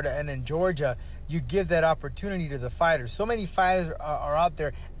Florida and in Georgia, you give that opportunity to the fighters. So many fighters are out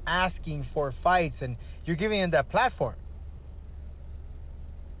there asking for fights, and you're giving them that platform.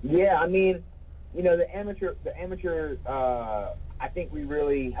 Yeah, the amateur. I think we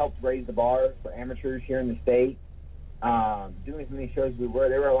really helped raise the bar for amateurs here in the state. Doing so many shows there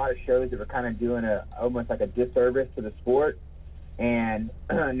were a lot of shows that were kind of doing almost like a disservice to the sport. And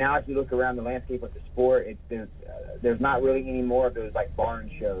now if you look around the landscape of the sport, there's not really any more of those like barn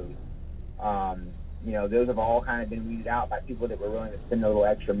shows. Those have all kind of been weeded out by people that were willing to spend a little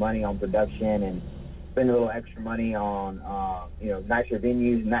extra money on production and spend a little extra money on, nicer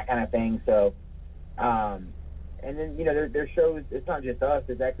venues and that kind of thing. So, and then, there's shows, it's not just us,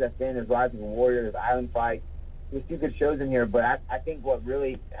 there's XFN, there's Rise of a Warrior, there's Island Fight. There's 2 good shows in here, but I think what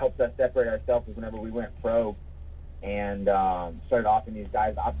really helped us separate ourselves was whenever we went pro and started offering these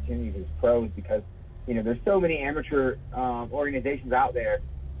guys opportunities as pros because, there's so many amateur organizations out there,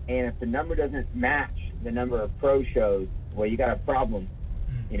 and if the number doesn't match the number of pro shows, well, you got a problem.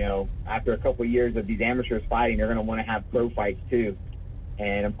 After a couple of years of these amateurs fighting, they're going to want to have pro fights too.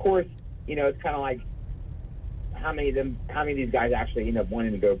 And, of course, it's kind of like how many of these guys actually end up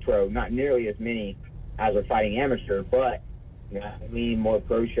wanting to go pro? Not nearly as many as are fighting amateur, but we need more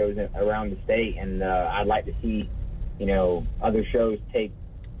pro shows around the state, and I'd like to see other shows take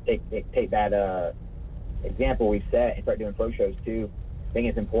that example we've set and start doing pro shows too. I think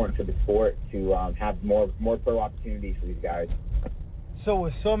it's important for the sport to have more pro opportunities for these guys. So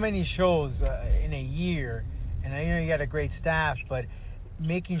with so many shows in a year, and I know you got a great staff, but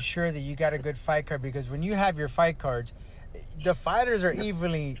making sure that you got a good fight card, because when you have your fight cards, the fighters are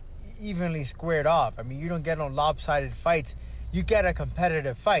evenly squared off. You don't get no lopsided fights. You get a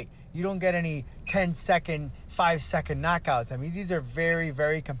competitive fight. You don't get any 10-second, 5-second knockouts. These are very,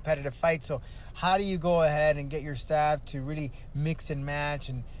 very competitive fights. So how do you go ahead and get your staff to really mix and match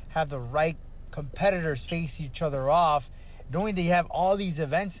and have the right competitors face each other off, knowing that you have all these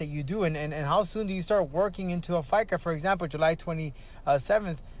events that you do, and how soon do you start working into a fight card? For example, July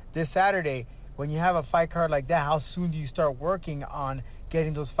 27th, this Saturday, when you have a fight card like that, how soon do you start working on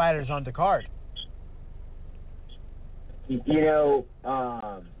getting those fighters on the card?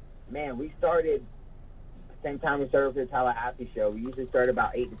 Man, we started the same time we started with the Tallahassee show. We usually start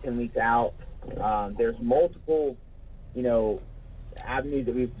about 8 to 10 weeks out. There's multiple, avenues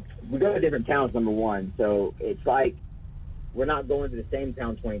that we go to different towns, number one. So it's like we're not going to the same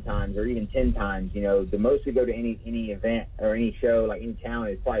town 20 times or even 10 times. The most we go to any event or any show, like any town,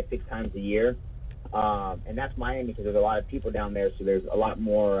 is probably 6 times a year. And that's Miami because there's a lot of people down there, so there's a lot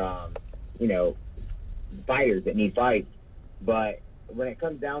more, fighters that need fights. But when it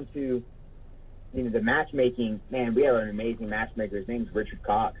comes down to, the matchmaking, man, we have an amazing matchmaker. His name's Richard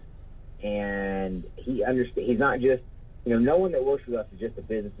Cox. And he's not just, no one that works with us is just a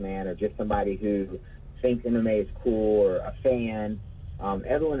businessman or just somebody who thinks MMA is cool or a fan.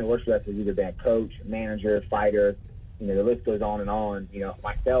 Everyone that works with us has either been a coach, manager, fighter. The list goes on and on.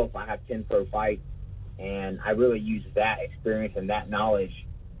 Myself, I have 10 pro fights, and I really use that experience and that knowledge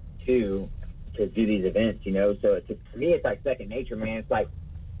to do these events. So for me, it's like second nature, man. It's like,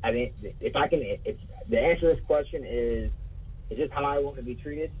 if the answer to this question is this how I want to be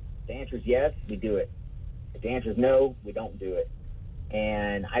treated? The answer is yes, we do it. If the answer is no, we don't do it.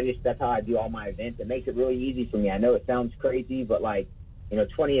 And that's how I do all my events. It makes it really easy for me. I know it sounds crazy, but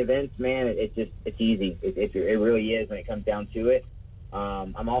 20 events, man, it's easy. It really is when it comes down to it.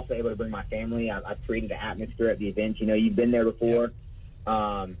 I'm also able to bring my family. I've created an atmosphere at the events. You've been there before.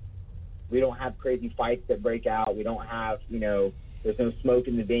 We don't have crazy fights that break out. We don't have, there's no smoke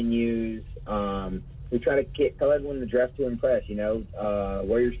in the venues. We try to tell everyone to dress to impress,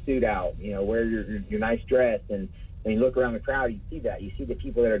 wear your suit out, wear your nice dress. And when you look around the crowd, you see that. You see the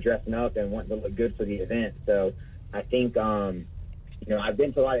people that are dressing up and wanting to look good for the event. So I think, I've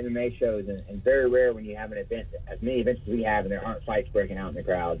been to a lot of MMA shows, and very rare when you have an event, as many events as we have, and there aren't fights breaking out in the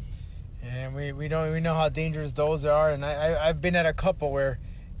crowd. And we know how dangerous those are. And I've been at a couple where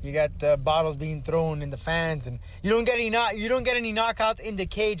you got bottles being thrown in the fans, and you don't get any knockouts in the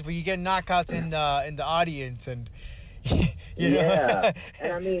cage, but you get knockouts in the audience, and Yeah,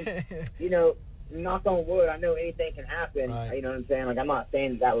 and I mean, knock on wood. I know anything can happen. Right. You know what I'm saying? Like, I'm not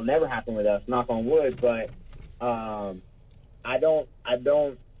saying that will never happen with us. Knock on wood, but I don't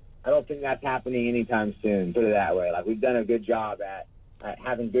think that's happening anytime soon. Put it that way. Like, we've done a good job at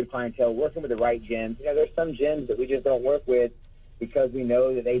having good clientele, working with the right gyms. There's some gyms that we just don't work with because we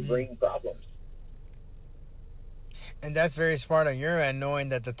know that they bring problems. And that's very smart on your end, knowing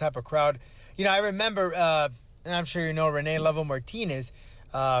that the type of crowd. I remember, and I'm sure Rene Level Martinez,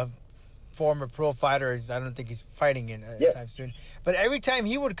 former pro fighter. I don't think he's fighting anytime soon. But every time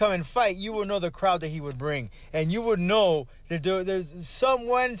he would come and fight, you would know the crowd that he would bring. And you would know that there's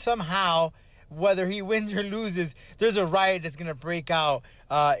someone, somehow, whether he wins or loses, there's a riot that's going to break out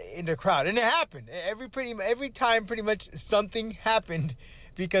in the crowd. And it happened. Every time pretty much something happened,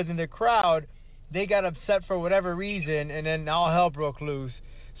 because in the crowd, they got upset for whatever reason, and then all hell broke loose.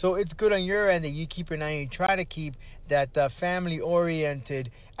 So it's good on your end that you keep an eye and try to keep that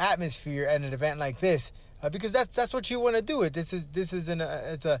family-oriented atmosphere at an event like this, because that's what you want to do. It's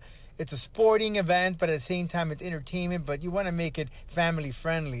a sporting event, but at the same time it's entertainment. But you want to make it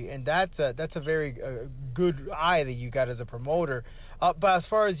family-friendly, and that's a very good eye that you got as a promoter. But as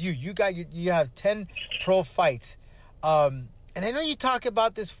far as you have 10 pro fights, and I know you talked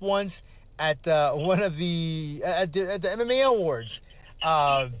about this once at one of the MMA awards.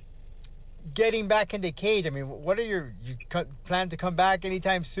 Getting back into cage. I mean, what are you plan to come back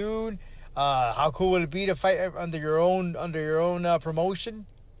anytime soon? How cool would it be to fight under your own promotion?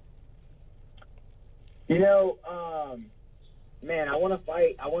 Man, I want to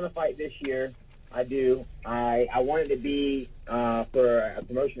fight. I want to fight this year. I do. I want it to be for a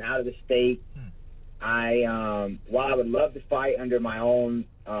promotion out of the state. While I would love to fight under my own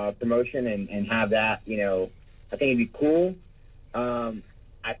promotion and have that, I think it'd be cool.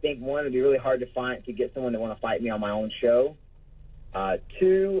 I think, one, it'd be really hard to get someone to want to fight me on my own show.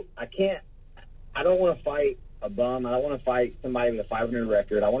 Two, I don't want to fight a bum. I don't want to fight somebody with a 500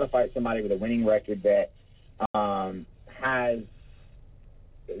 record. I want to fight somebody with a winning record that has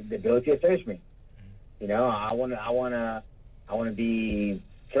the ability to finish me. I want to be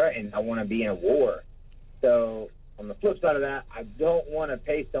threatened. I want to be in a war. So on the flip side of that, I don't want to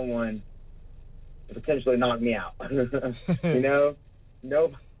pay someone to potentially knock me out.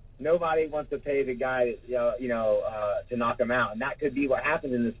 Nobody wants to pay the guy, to knock him out, and that could be what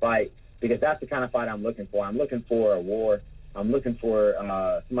happens in this fight, because that's the kind of fight I'm looking for. I'm looking for a war. I'm looking for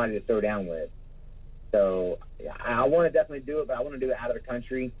somebody to throw down with. So I want to definitely do it, but I want to do it out of the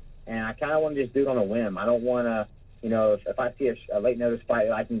country, and I kind of want to just do it on a whim. I don't want to, if I see a late notice fight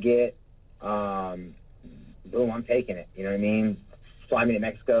that I can get, boom, I'm taking it. You know what I mean? Fly me to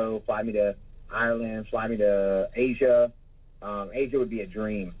Mexico, fly me to Ireland, fly me to Asia. Asia would be a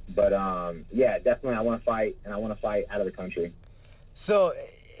dream, but definitely I want to fight, and I want to fight out of the country. So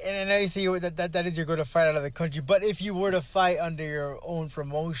and I know you say that is you're going to fight out of the country, but if you were to fight under your own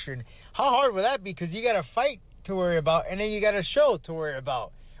promotion, how hard would that be? Because you got a fight to worry about, and then you got a show to worry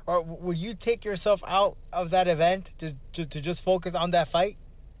about. Or will you take yourself out of that event to just focus on that fight?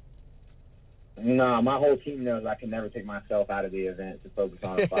 No, my whole team knows I can never take myself out of the event to focus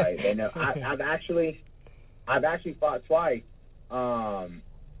on a fight. They know I've actually fought twice. The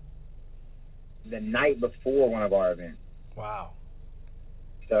night before one of our events. Wow.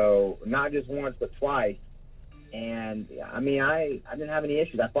 So not just once, but twice. And I mean, I didn't have any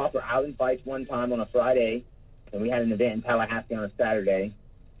issues. I fought for Island Fights one time on a Friday, and we had an event in Tallahassee on a Saturday.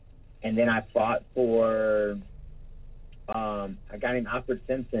 And then I fought for a guy named Alfred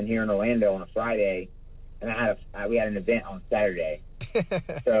Simpson here in Orlando on a Friday, and we had an event on Saturday.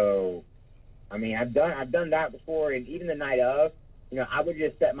 So, I mean, I've done that before, and even the night of, you know, I would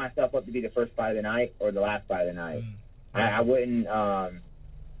just set myself up to be the first fight of the night or the last fight of the night. I wouldn't.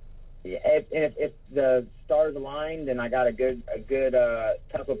 If the stars align, then I got a good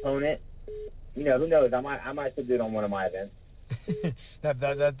tough opponent. You know, who knows? I might still do it on one of my events. That's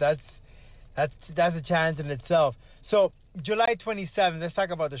a challenge in itself. So July 27th, let's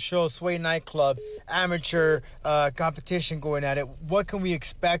talk about the show, Sway Nightclub, amateur competition going at it. What can we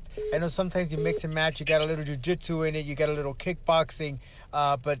expect? I know sometimes you mix and match. You got a little jiu-jitsu in it. You got a little kickboxing.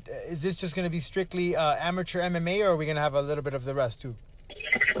 But is this just going to be strictly amateur MMA, or are we going to have a little bit of the rest too?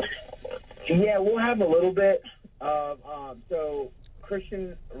 Yeah, we'll have a little bit of so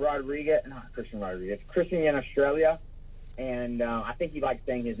Christian in Australia. And I think you like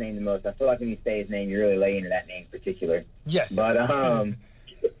saying his name the most. I feel like when you say his name, you really lay into that name in particular. Yes. But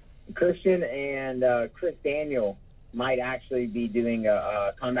Christian and Chris Daniel might actually be doing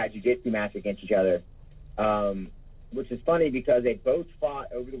a combat jiu-jitsu match against each other, which is funny because they both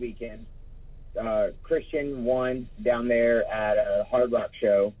fought over the weekend. Christian won down there at a Hard Rock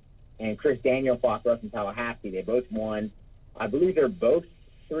show, and Chris Daniel fought for us in Tallahassee. They both won. I believe they're both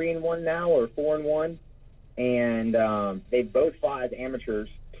 3-1 now or 4-1. And they both fought as amateurs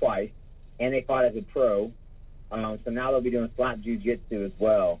twice, and they fought as a pro. So now they'll be doing slap jiu-jitsu as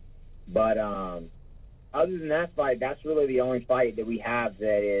well. But other than that fight, that's really the only fight that we have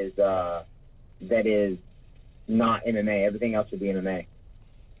that is not MMA. Everything else will be MMA.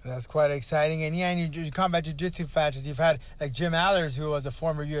 That's quite exciting. And yeah, and your combat jiu-jitsu matches, you've had like Jim Allers, who was a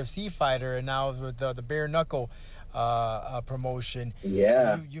former UFC fighter, and now is with the bare knuckle promotion.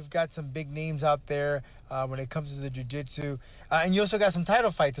 Yeah. You've got some big names out there when it comes to the jiu-jitsu. And you also got some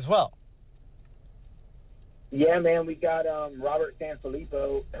title fights as well. Yeah, man. We got Robert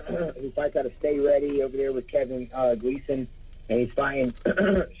Sanfilippo, who fights out of Stay Ready over there with Kevin Gleason. And he's fighting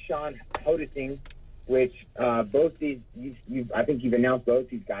Sean Hodesing, which both these, I think you've announced both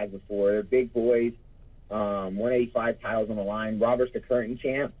these guys before. They're big boys, 185 titles on the line. Robert's the current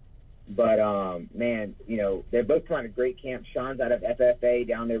champ. But, man, you know, they're both kind of great camps. Sean's out of FFA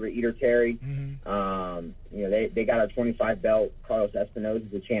down there with Eater Terry. Mm-hmm. You know, they got a 25 belt. Carlos Espinosa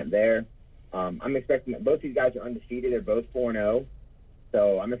is the champ there. I'm expecting that both these guys are undefeated. They're both 4-0.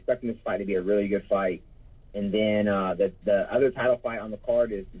 So I'm expecting this fight to be a really good fight. And then the other title fight on the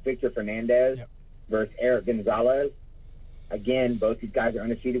card is Victor Fernandez versus Eric Gonzalez. Again, both these guys are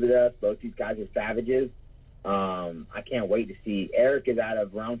undefeated with us. Both these guys are savages. I can't wait to see. Eric is out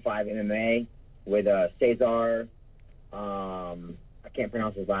of Round 5 MMA with Cesar. I can't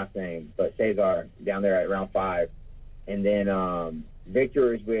pronounce his last name, but Cesar down there at Round 5. And then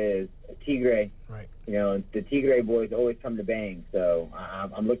Victor is with Tigre. Right. You know, the Tigre boys always come to bang. So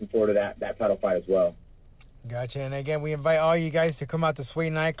I'm looking forward to that title fight as well. Gotcha. And again, we invite all you guys to come out to Sway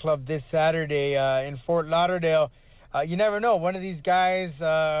Nightclub this Saturday in Fort Lauderdale. You never know. One of these guys,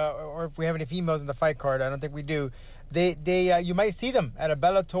 or if we have any females in the fight card, I don't think we do. You might see them at a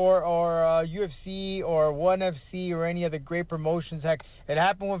Bellator or UFC or ONE FC or any other great promotions. Heck, it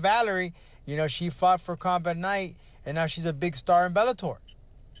happened with Valerie. You know, she fought for Combat Night, and now she's a big star in Bellator.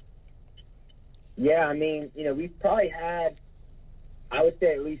 Yeah, I mean, you know, we've probably had, I would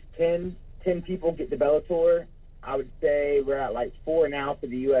say, at least 10 people get to Bellator. I would say we're at like 4 now for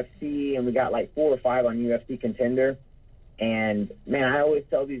the UFC, and we got like 4 or 5 on UFC Contender. And man, I always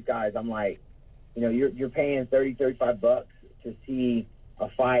tell these guys, I'm like, you know, you're paying $30-35 to see a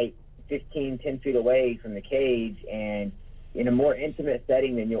fight 10 feet away from the cage, and in a more intimate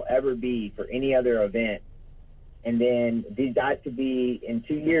setting than you'll ever be for any other event. And then these guys could be, in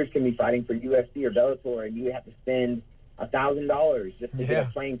 2 years, can be fighting for UFC or Bellator, and you have to spend $1,000 just to get a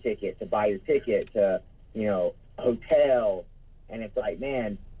plane ticket, to buy your ticket, to, you know, hotel. And it's like,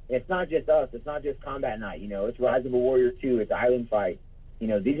 man, it's not just us. It's not just Combat Night. You know, it's Rise of a Warrior 2. It's Island Fight. You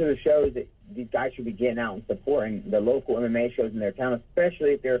know, these are the shows that these guys should be getting out and supporting the local MMA shows in their town,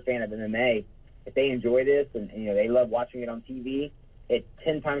 especially if they're a fan of MMA. If they enjoy this and they love watching it on TV, it's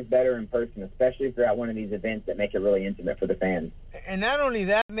 10 times better in person, especially if you're at one of these events that make it really intimate for the fans. And not only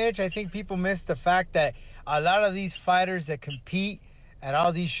that, Mitch, I think people miss the fact that a lot of these fighters that compete at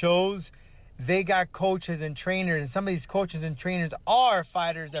all these shows, they got coaches and trainers, and some of these coaches and trainers are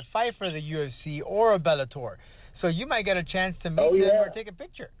fighters that fight for the UFC or a Bellator. So you might get a chance to meet them or take a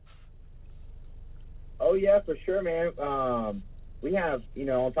picture. Oh, yeah, for sure, man. We have,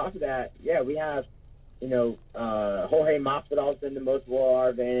 on top of that, we have, Jorge Masvidal's been to most of our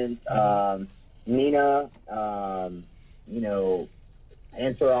events. Nina,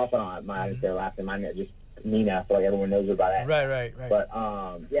 answer off on I didn't say her last name. I know just Nina. I feel like everyone knows her by that. Right. But,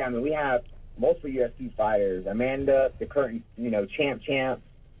 we have multiple UFC fighters. Amanda, the current, champ.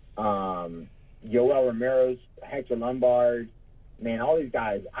 Yoel Romero's, Hector Lombard. Man, all these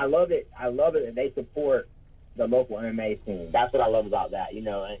guys. I love it that they support the local MMA scene. That's what I love about that,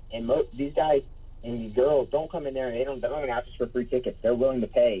 And these guys and these girls don't come in there and they're not going to ask us for free tickets. They're willing to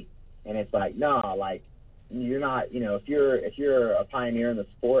pay, and it's like, you're not, if you're a pioneer in the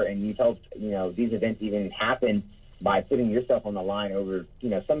sport and you've helped, these events even happen by putting yourself on the line over,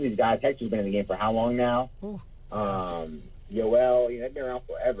 some of these guys. Hector's been in the game for how long now? Yoel, they've been around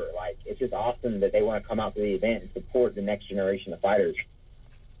forever. Like, it's just awesome that they want to come out to the event and support the next generation of fighters.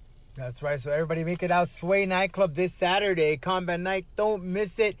 That's right. So everybody make it out. Sway Nightclub this Saturday. Combat Night. Don't miss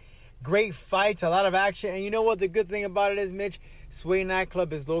it. Great fights. A lot of action. And you know what the good thing about it is, Mitch? Sway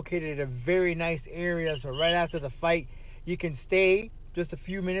Nightclub is located in a very nice area. So right after the fight, you can stay just a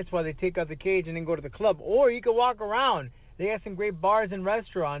few minutes while they take out the cage and then go to the club. Or you can walk around. They have some great bars and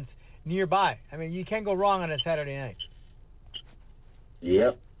restaurants nearby. I mean, you can't go wrong on a Saturday night.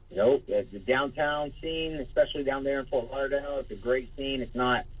 Yep. Nope. The downtown scene, especially down there in Fort Lauderdale, it's a great scene. It's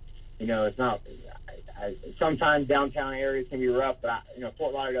not, it's not. Sometimes downtown areas can be rough, but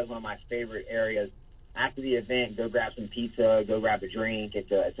Fort Lauderdale is one of my favorite areas. After the event, go grab some pizza, go grab a drink. It's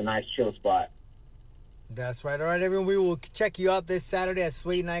a nice chill spot. That's right. All right, everyone. We will check you out this Saturday at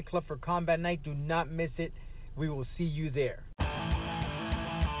Sway Nightclub for Combat Night. Do not miss it. We will see you there.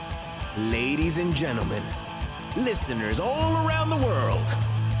 Ladies and gentlemen, listeners all around the world,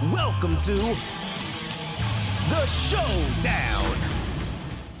 welcome to the Showdown.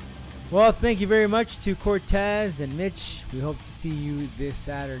 Well, thank you very much to Cortez and Mitch. We hope to see you this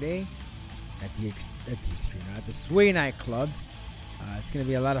Saturday at the Sway Nightclub. It's going to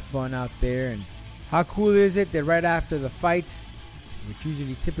be a lot of fun out there. And how cool is it that right after the fight, which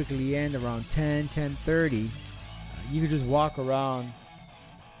usually typically end around 10:30, you can just walk around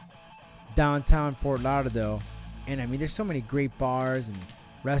downtown Fort Lauderdale. And I mean, there's so many great bars and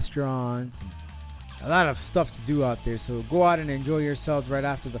restaurants and a lot of stuff to do out there. So go out and enjoy yourselves right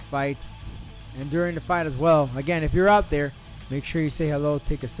after the fight and during the fight as well. Again, if you're out there, make sure you say hello,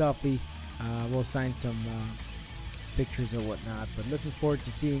 take a selfie. We'll sign some pictures or whatnot. But looking forward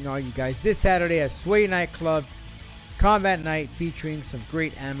to seeing all you guys this Saturday at Sway Nightclub, Combat Night, featuring some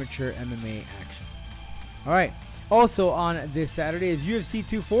great amateur MMA action. All right. Also on this Saturday is UFC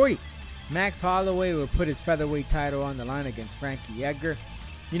 240. Max Holloway will put his featherweight title on the line against Frankie Edgar.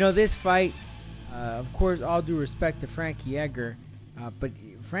 This fight, of course, all due respect to Frankie Edgar, but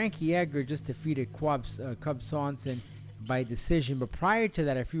Frankie Edgar just defeated Cub Swanson by decision. But prior to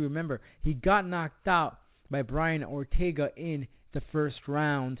that, if you remember, he got knocked out by Brian Ortega in the first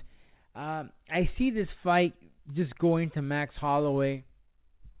round. I see this fight just going to Max Holloway.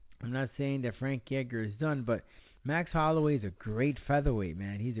 I'm not saying that Frankie Edgar is done, but Max Holloway is a great featherweight,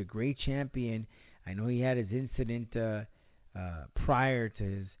 man. He's a great champion. I know he had his incident prior to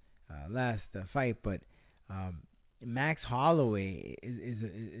his last fight, but Max Holloway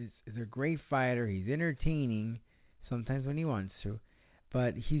is a great fighter. He's entertaining sometimes when he wants to,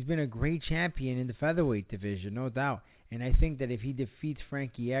 but he's been a great champion in the featherweight division, no doubt. And I think that if he defeats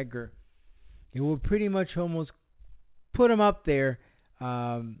Frankie Edgar, it will pretty much almost put him up there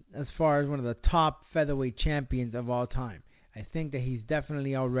as far as one of the top featherweight champions of all time. I think that he's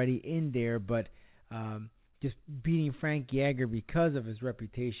definitely already in there, but just beating Frankie Edgar because of his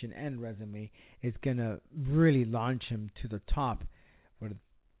reputation and resume is going to really launch him to the top, or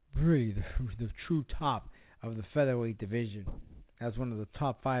really the true top of the featherweight division as one of the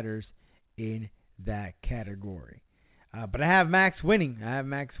top fighters in that category. But I have Max winning. I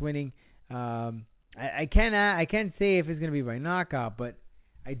can't say if it's going to be by knockout, but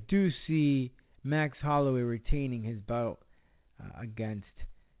I do see Max Holloway retaining his bout against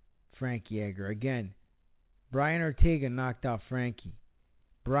Frankie Edgar. Again, Brian Ortega knocked out Frankie.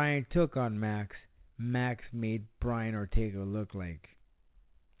 Brian took on Max. Max made Brian Ortega look like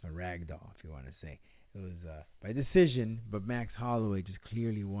a ragdoll, if you want to say. It was by decision, but Max Holloway just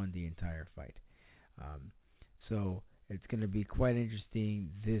clearly won the entire fight. So it's going to be quite interesting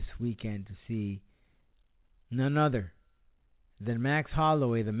this weekend to see none other than Max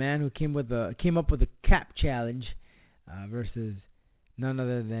Holloway, the man who came up with the cap challenge, versus none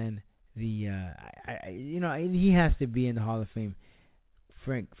other than the he has to be in the Hall of Fame,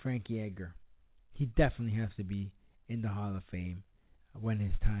 Frankie Edgar. He definitely has to be in the Hall of Fame when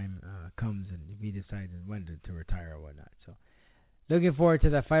his time comes and if he decides when to retire or whatnot. So looking forward to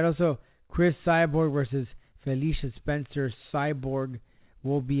that fight. Also, Chris Cyborg versus Felicia Spencer. Cyborg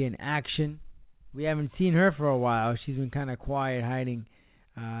will be in action. We haven't seen her for a while. She's been kind of quiet, hiding,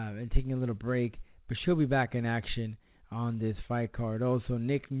 and taking a little break. But she'll be back in action on this fight card. Also,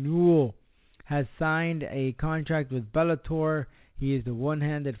 Nick Newell has signed a contract with Bellator. He is the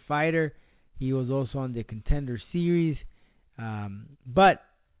one-handed fighter. He was also on the Contender Series. But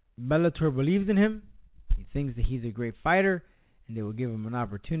Bellator believes in him. He thinks that he's a great fighter, and they will give him an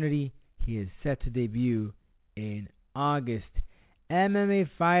opportunity. He is set to debut in August. MMA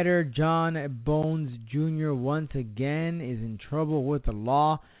fighter John Bones Jr. once again is in trouble with the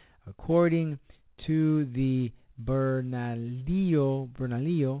law. According to the Bernalillo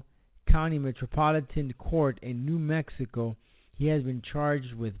County Metropolitan Court in New Mexico, he has been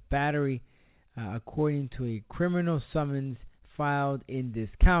charged with battery, according to a criminal summons filed in this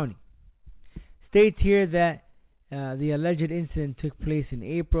county. States here that the alleged incident took place in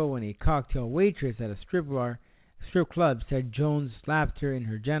April when a cocktail waitress at a strip club said Jones slapped her in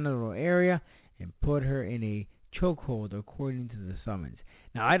her genital area and put her in a chokehold, according to the summons.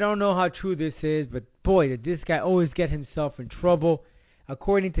 Now, I don't know how true this is, but boy, did this guy always get himself in trouble.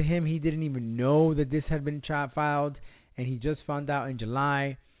 According to him, he didn't even know that this had been filed, and he just found out in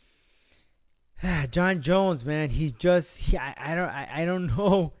July. John Jones, man, I don't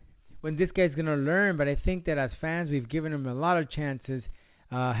know when this guy's gonna learn, but I think that as fans, we've given him a lot of chances.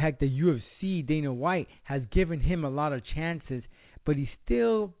 Heck, the UFC, Dana White, has given him a lot of chances, but he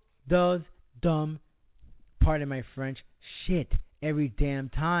still does dumb, pardon my French, shit every damn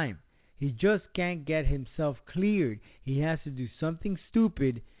time. He just can't get himself cleared. He has to do something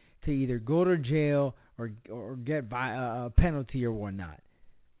stupid to either go to jail or get by a penalty or whatnot.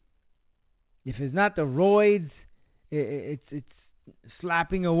 If it's not the roids, it's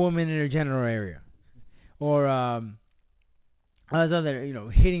slapping a woman in her genital area, or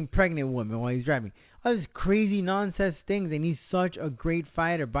hitting pregnant women while he's driving. All these crazy nonsense things, and he's such a great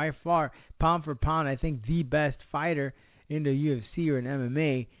fighter, by far, pound for pound, I think the best fighter in the UFC or in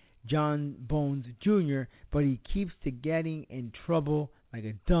MMA, John Bones Jr., but he keeps getting in trouble like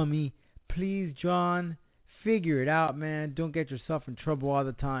a dummy. Please, John, figure it out, man. Don't get yourself in trouble all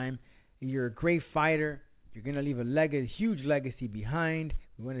the time. You're a great fighter. You're going to leave a huge legacy behind.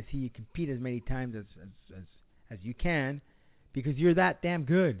 We want to see you compete as many times as you can, because you're that damn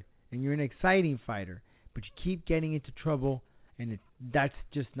good, and you're an exciting fighter, but you keep getting into trouble, and that's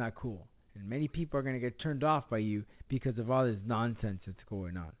just not cool. And many people are going to get turned off by you because of all this nonsense that's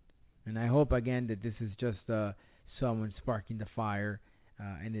going on. And I hope, again, that this is just someone sparking the fire,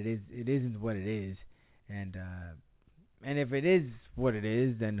 and it isn't what it is. And if it is what it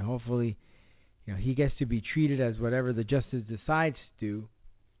is, then hopefully, he gets to be treated as whatever the justice decides to do.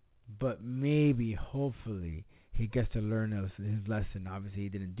 But maybe, hopefully, he gets to learn his lesson. Obviously, he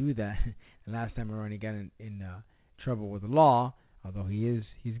didn't do that. The last time around, he got in trouble with the law, although he's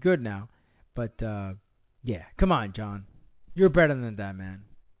good now. But, yeah, come on, John. You're better than that, man.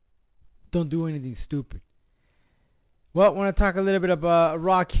 Don't do anything stupid. Well, I want to talk a little bit about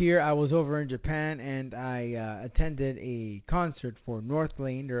rock here. I was over in Japan, and I attended a concert for North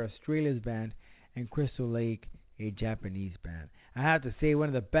Lane, they're Australia's band, and Crystal Lake, a Japanese band. I have to say, one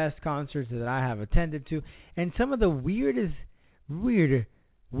of the best concerts that I have attended to, and some of the weird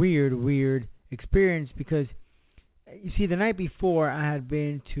experience, because, you see, the night before, I had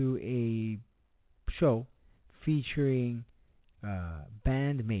been to a show featuring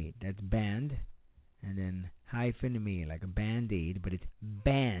Bandmate. That's band, and then hyphen made, like a Band-Aid, but it's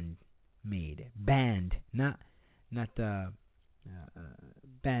Bandmade. Band, not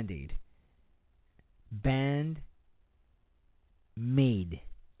Band-Aid. Band Made.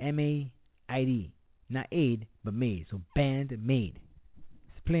 M-A-I-D. Not aid, but made. So Bandmade.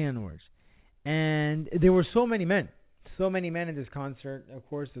 It's play on words. And there were so many men. So many men in this concert. Of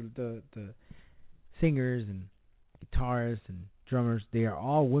course, the singers and guitarists and drummers, they are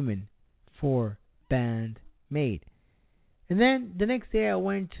all women for Bandmade. And then the next day I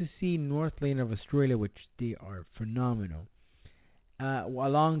went to see North Lane of Australia, which they are phenomenal.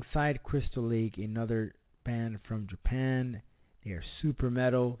 Alongside Crystal Lake, another band from Japan. They are super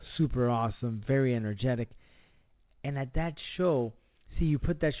metal, super awesome, very energetic. And at that show, see, you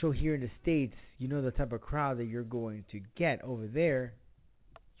put that show here in the States, you know the type of crowd that you're going to get over there.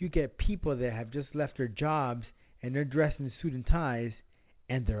 You get people that have just left their jobs and they're dressed in suit and ties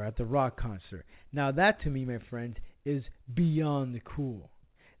and they're at the rock concert. Now that to me, my friends, is beyond cool.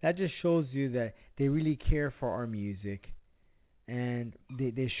 That just shows you that they really care for our music and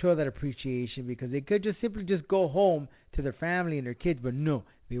they show that appreciation, because they could just simply just go home to their family and their kids, but no,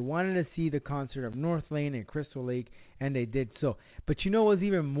 they wanted to see the concert of North Lane and Crystal Lake, and they did so. But you know what's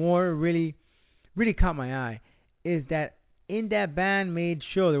even more really caught my eye is that in that band-made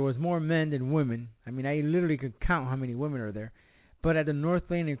show, there was more men than women. I mean, I literally could count how many women are there. But at the North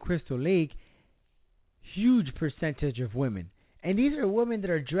Lane and Crystal Lake, huge percentage of women. And these are women that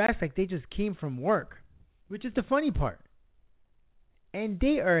are dressed like they just came from work, which is the funny part. And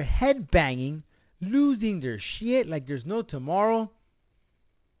they are headbanging, losing their shit like there's no tomorrow.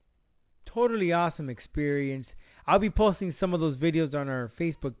 Totally awesome experience. I'll be posting some of those videos on our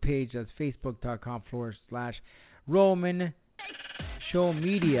Facebook page. That's facebook.com/Roman Show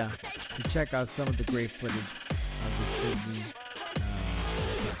Media to check out some of the great footage of the Sydney,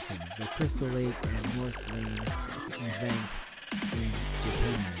 the Crystal Lake and North Lane event in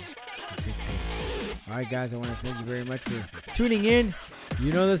Japan. Alright guys, I want to thank you very much for tuning in.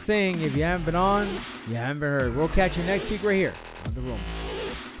 You know the thing, if you haven't been on, you haven't been heard. We'll catch you next week right here on The Roman.